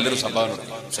കയ്യിൽ എല്ലാവരും സംഭാവന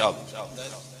കൊടുക്കും.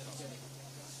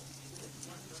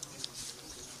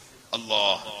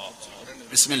 അല്ലാഹ്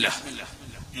ബിസ്മില്ലാഹ്.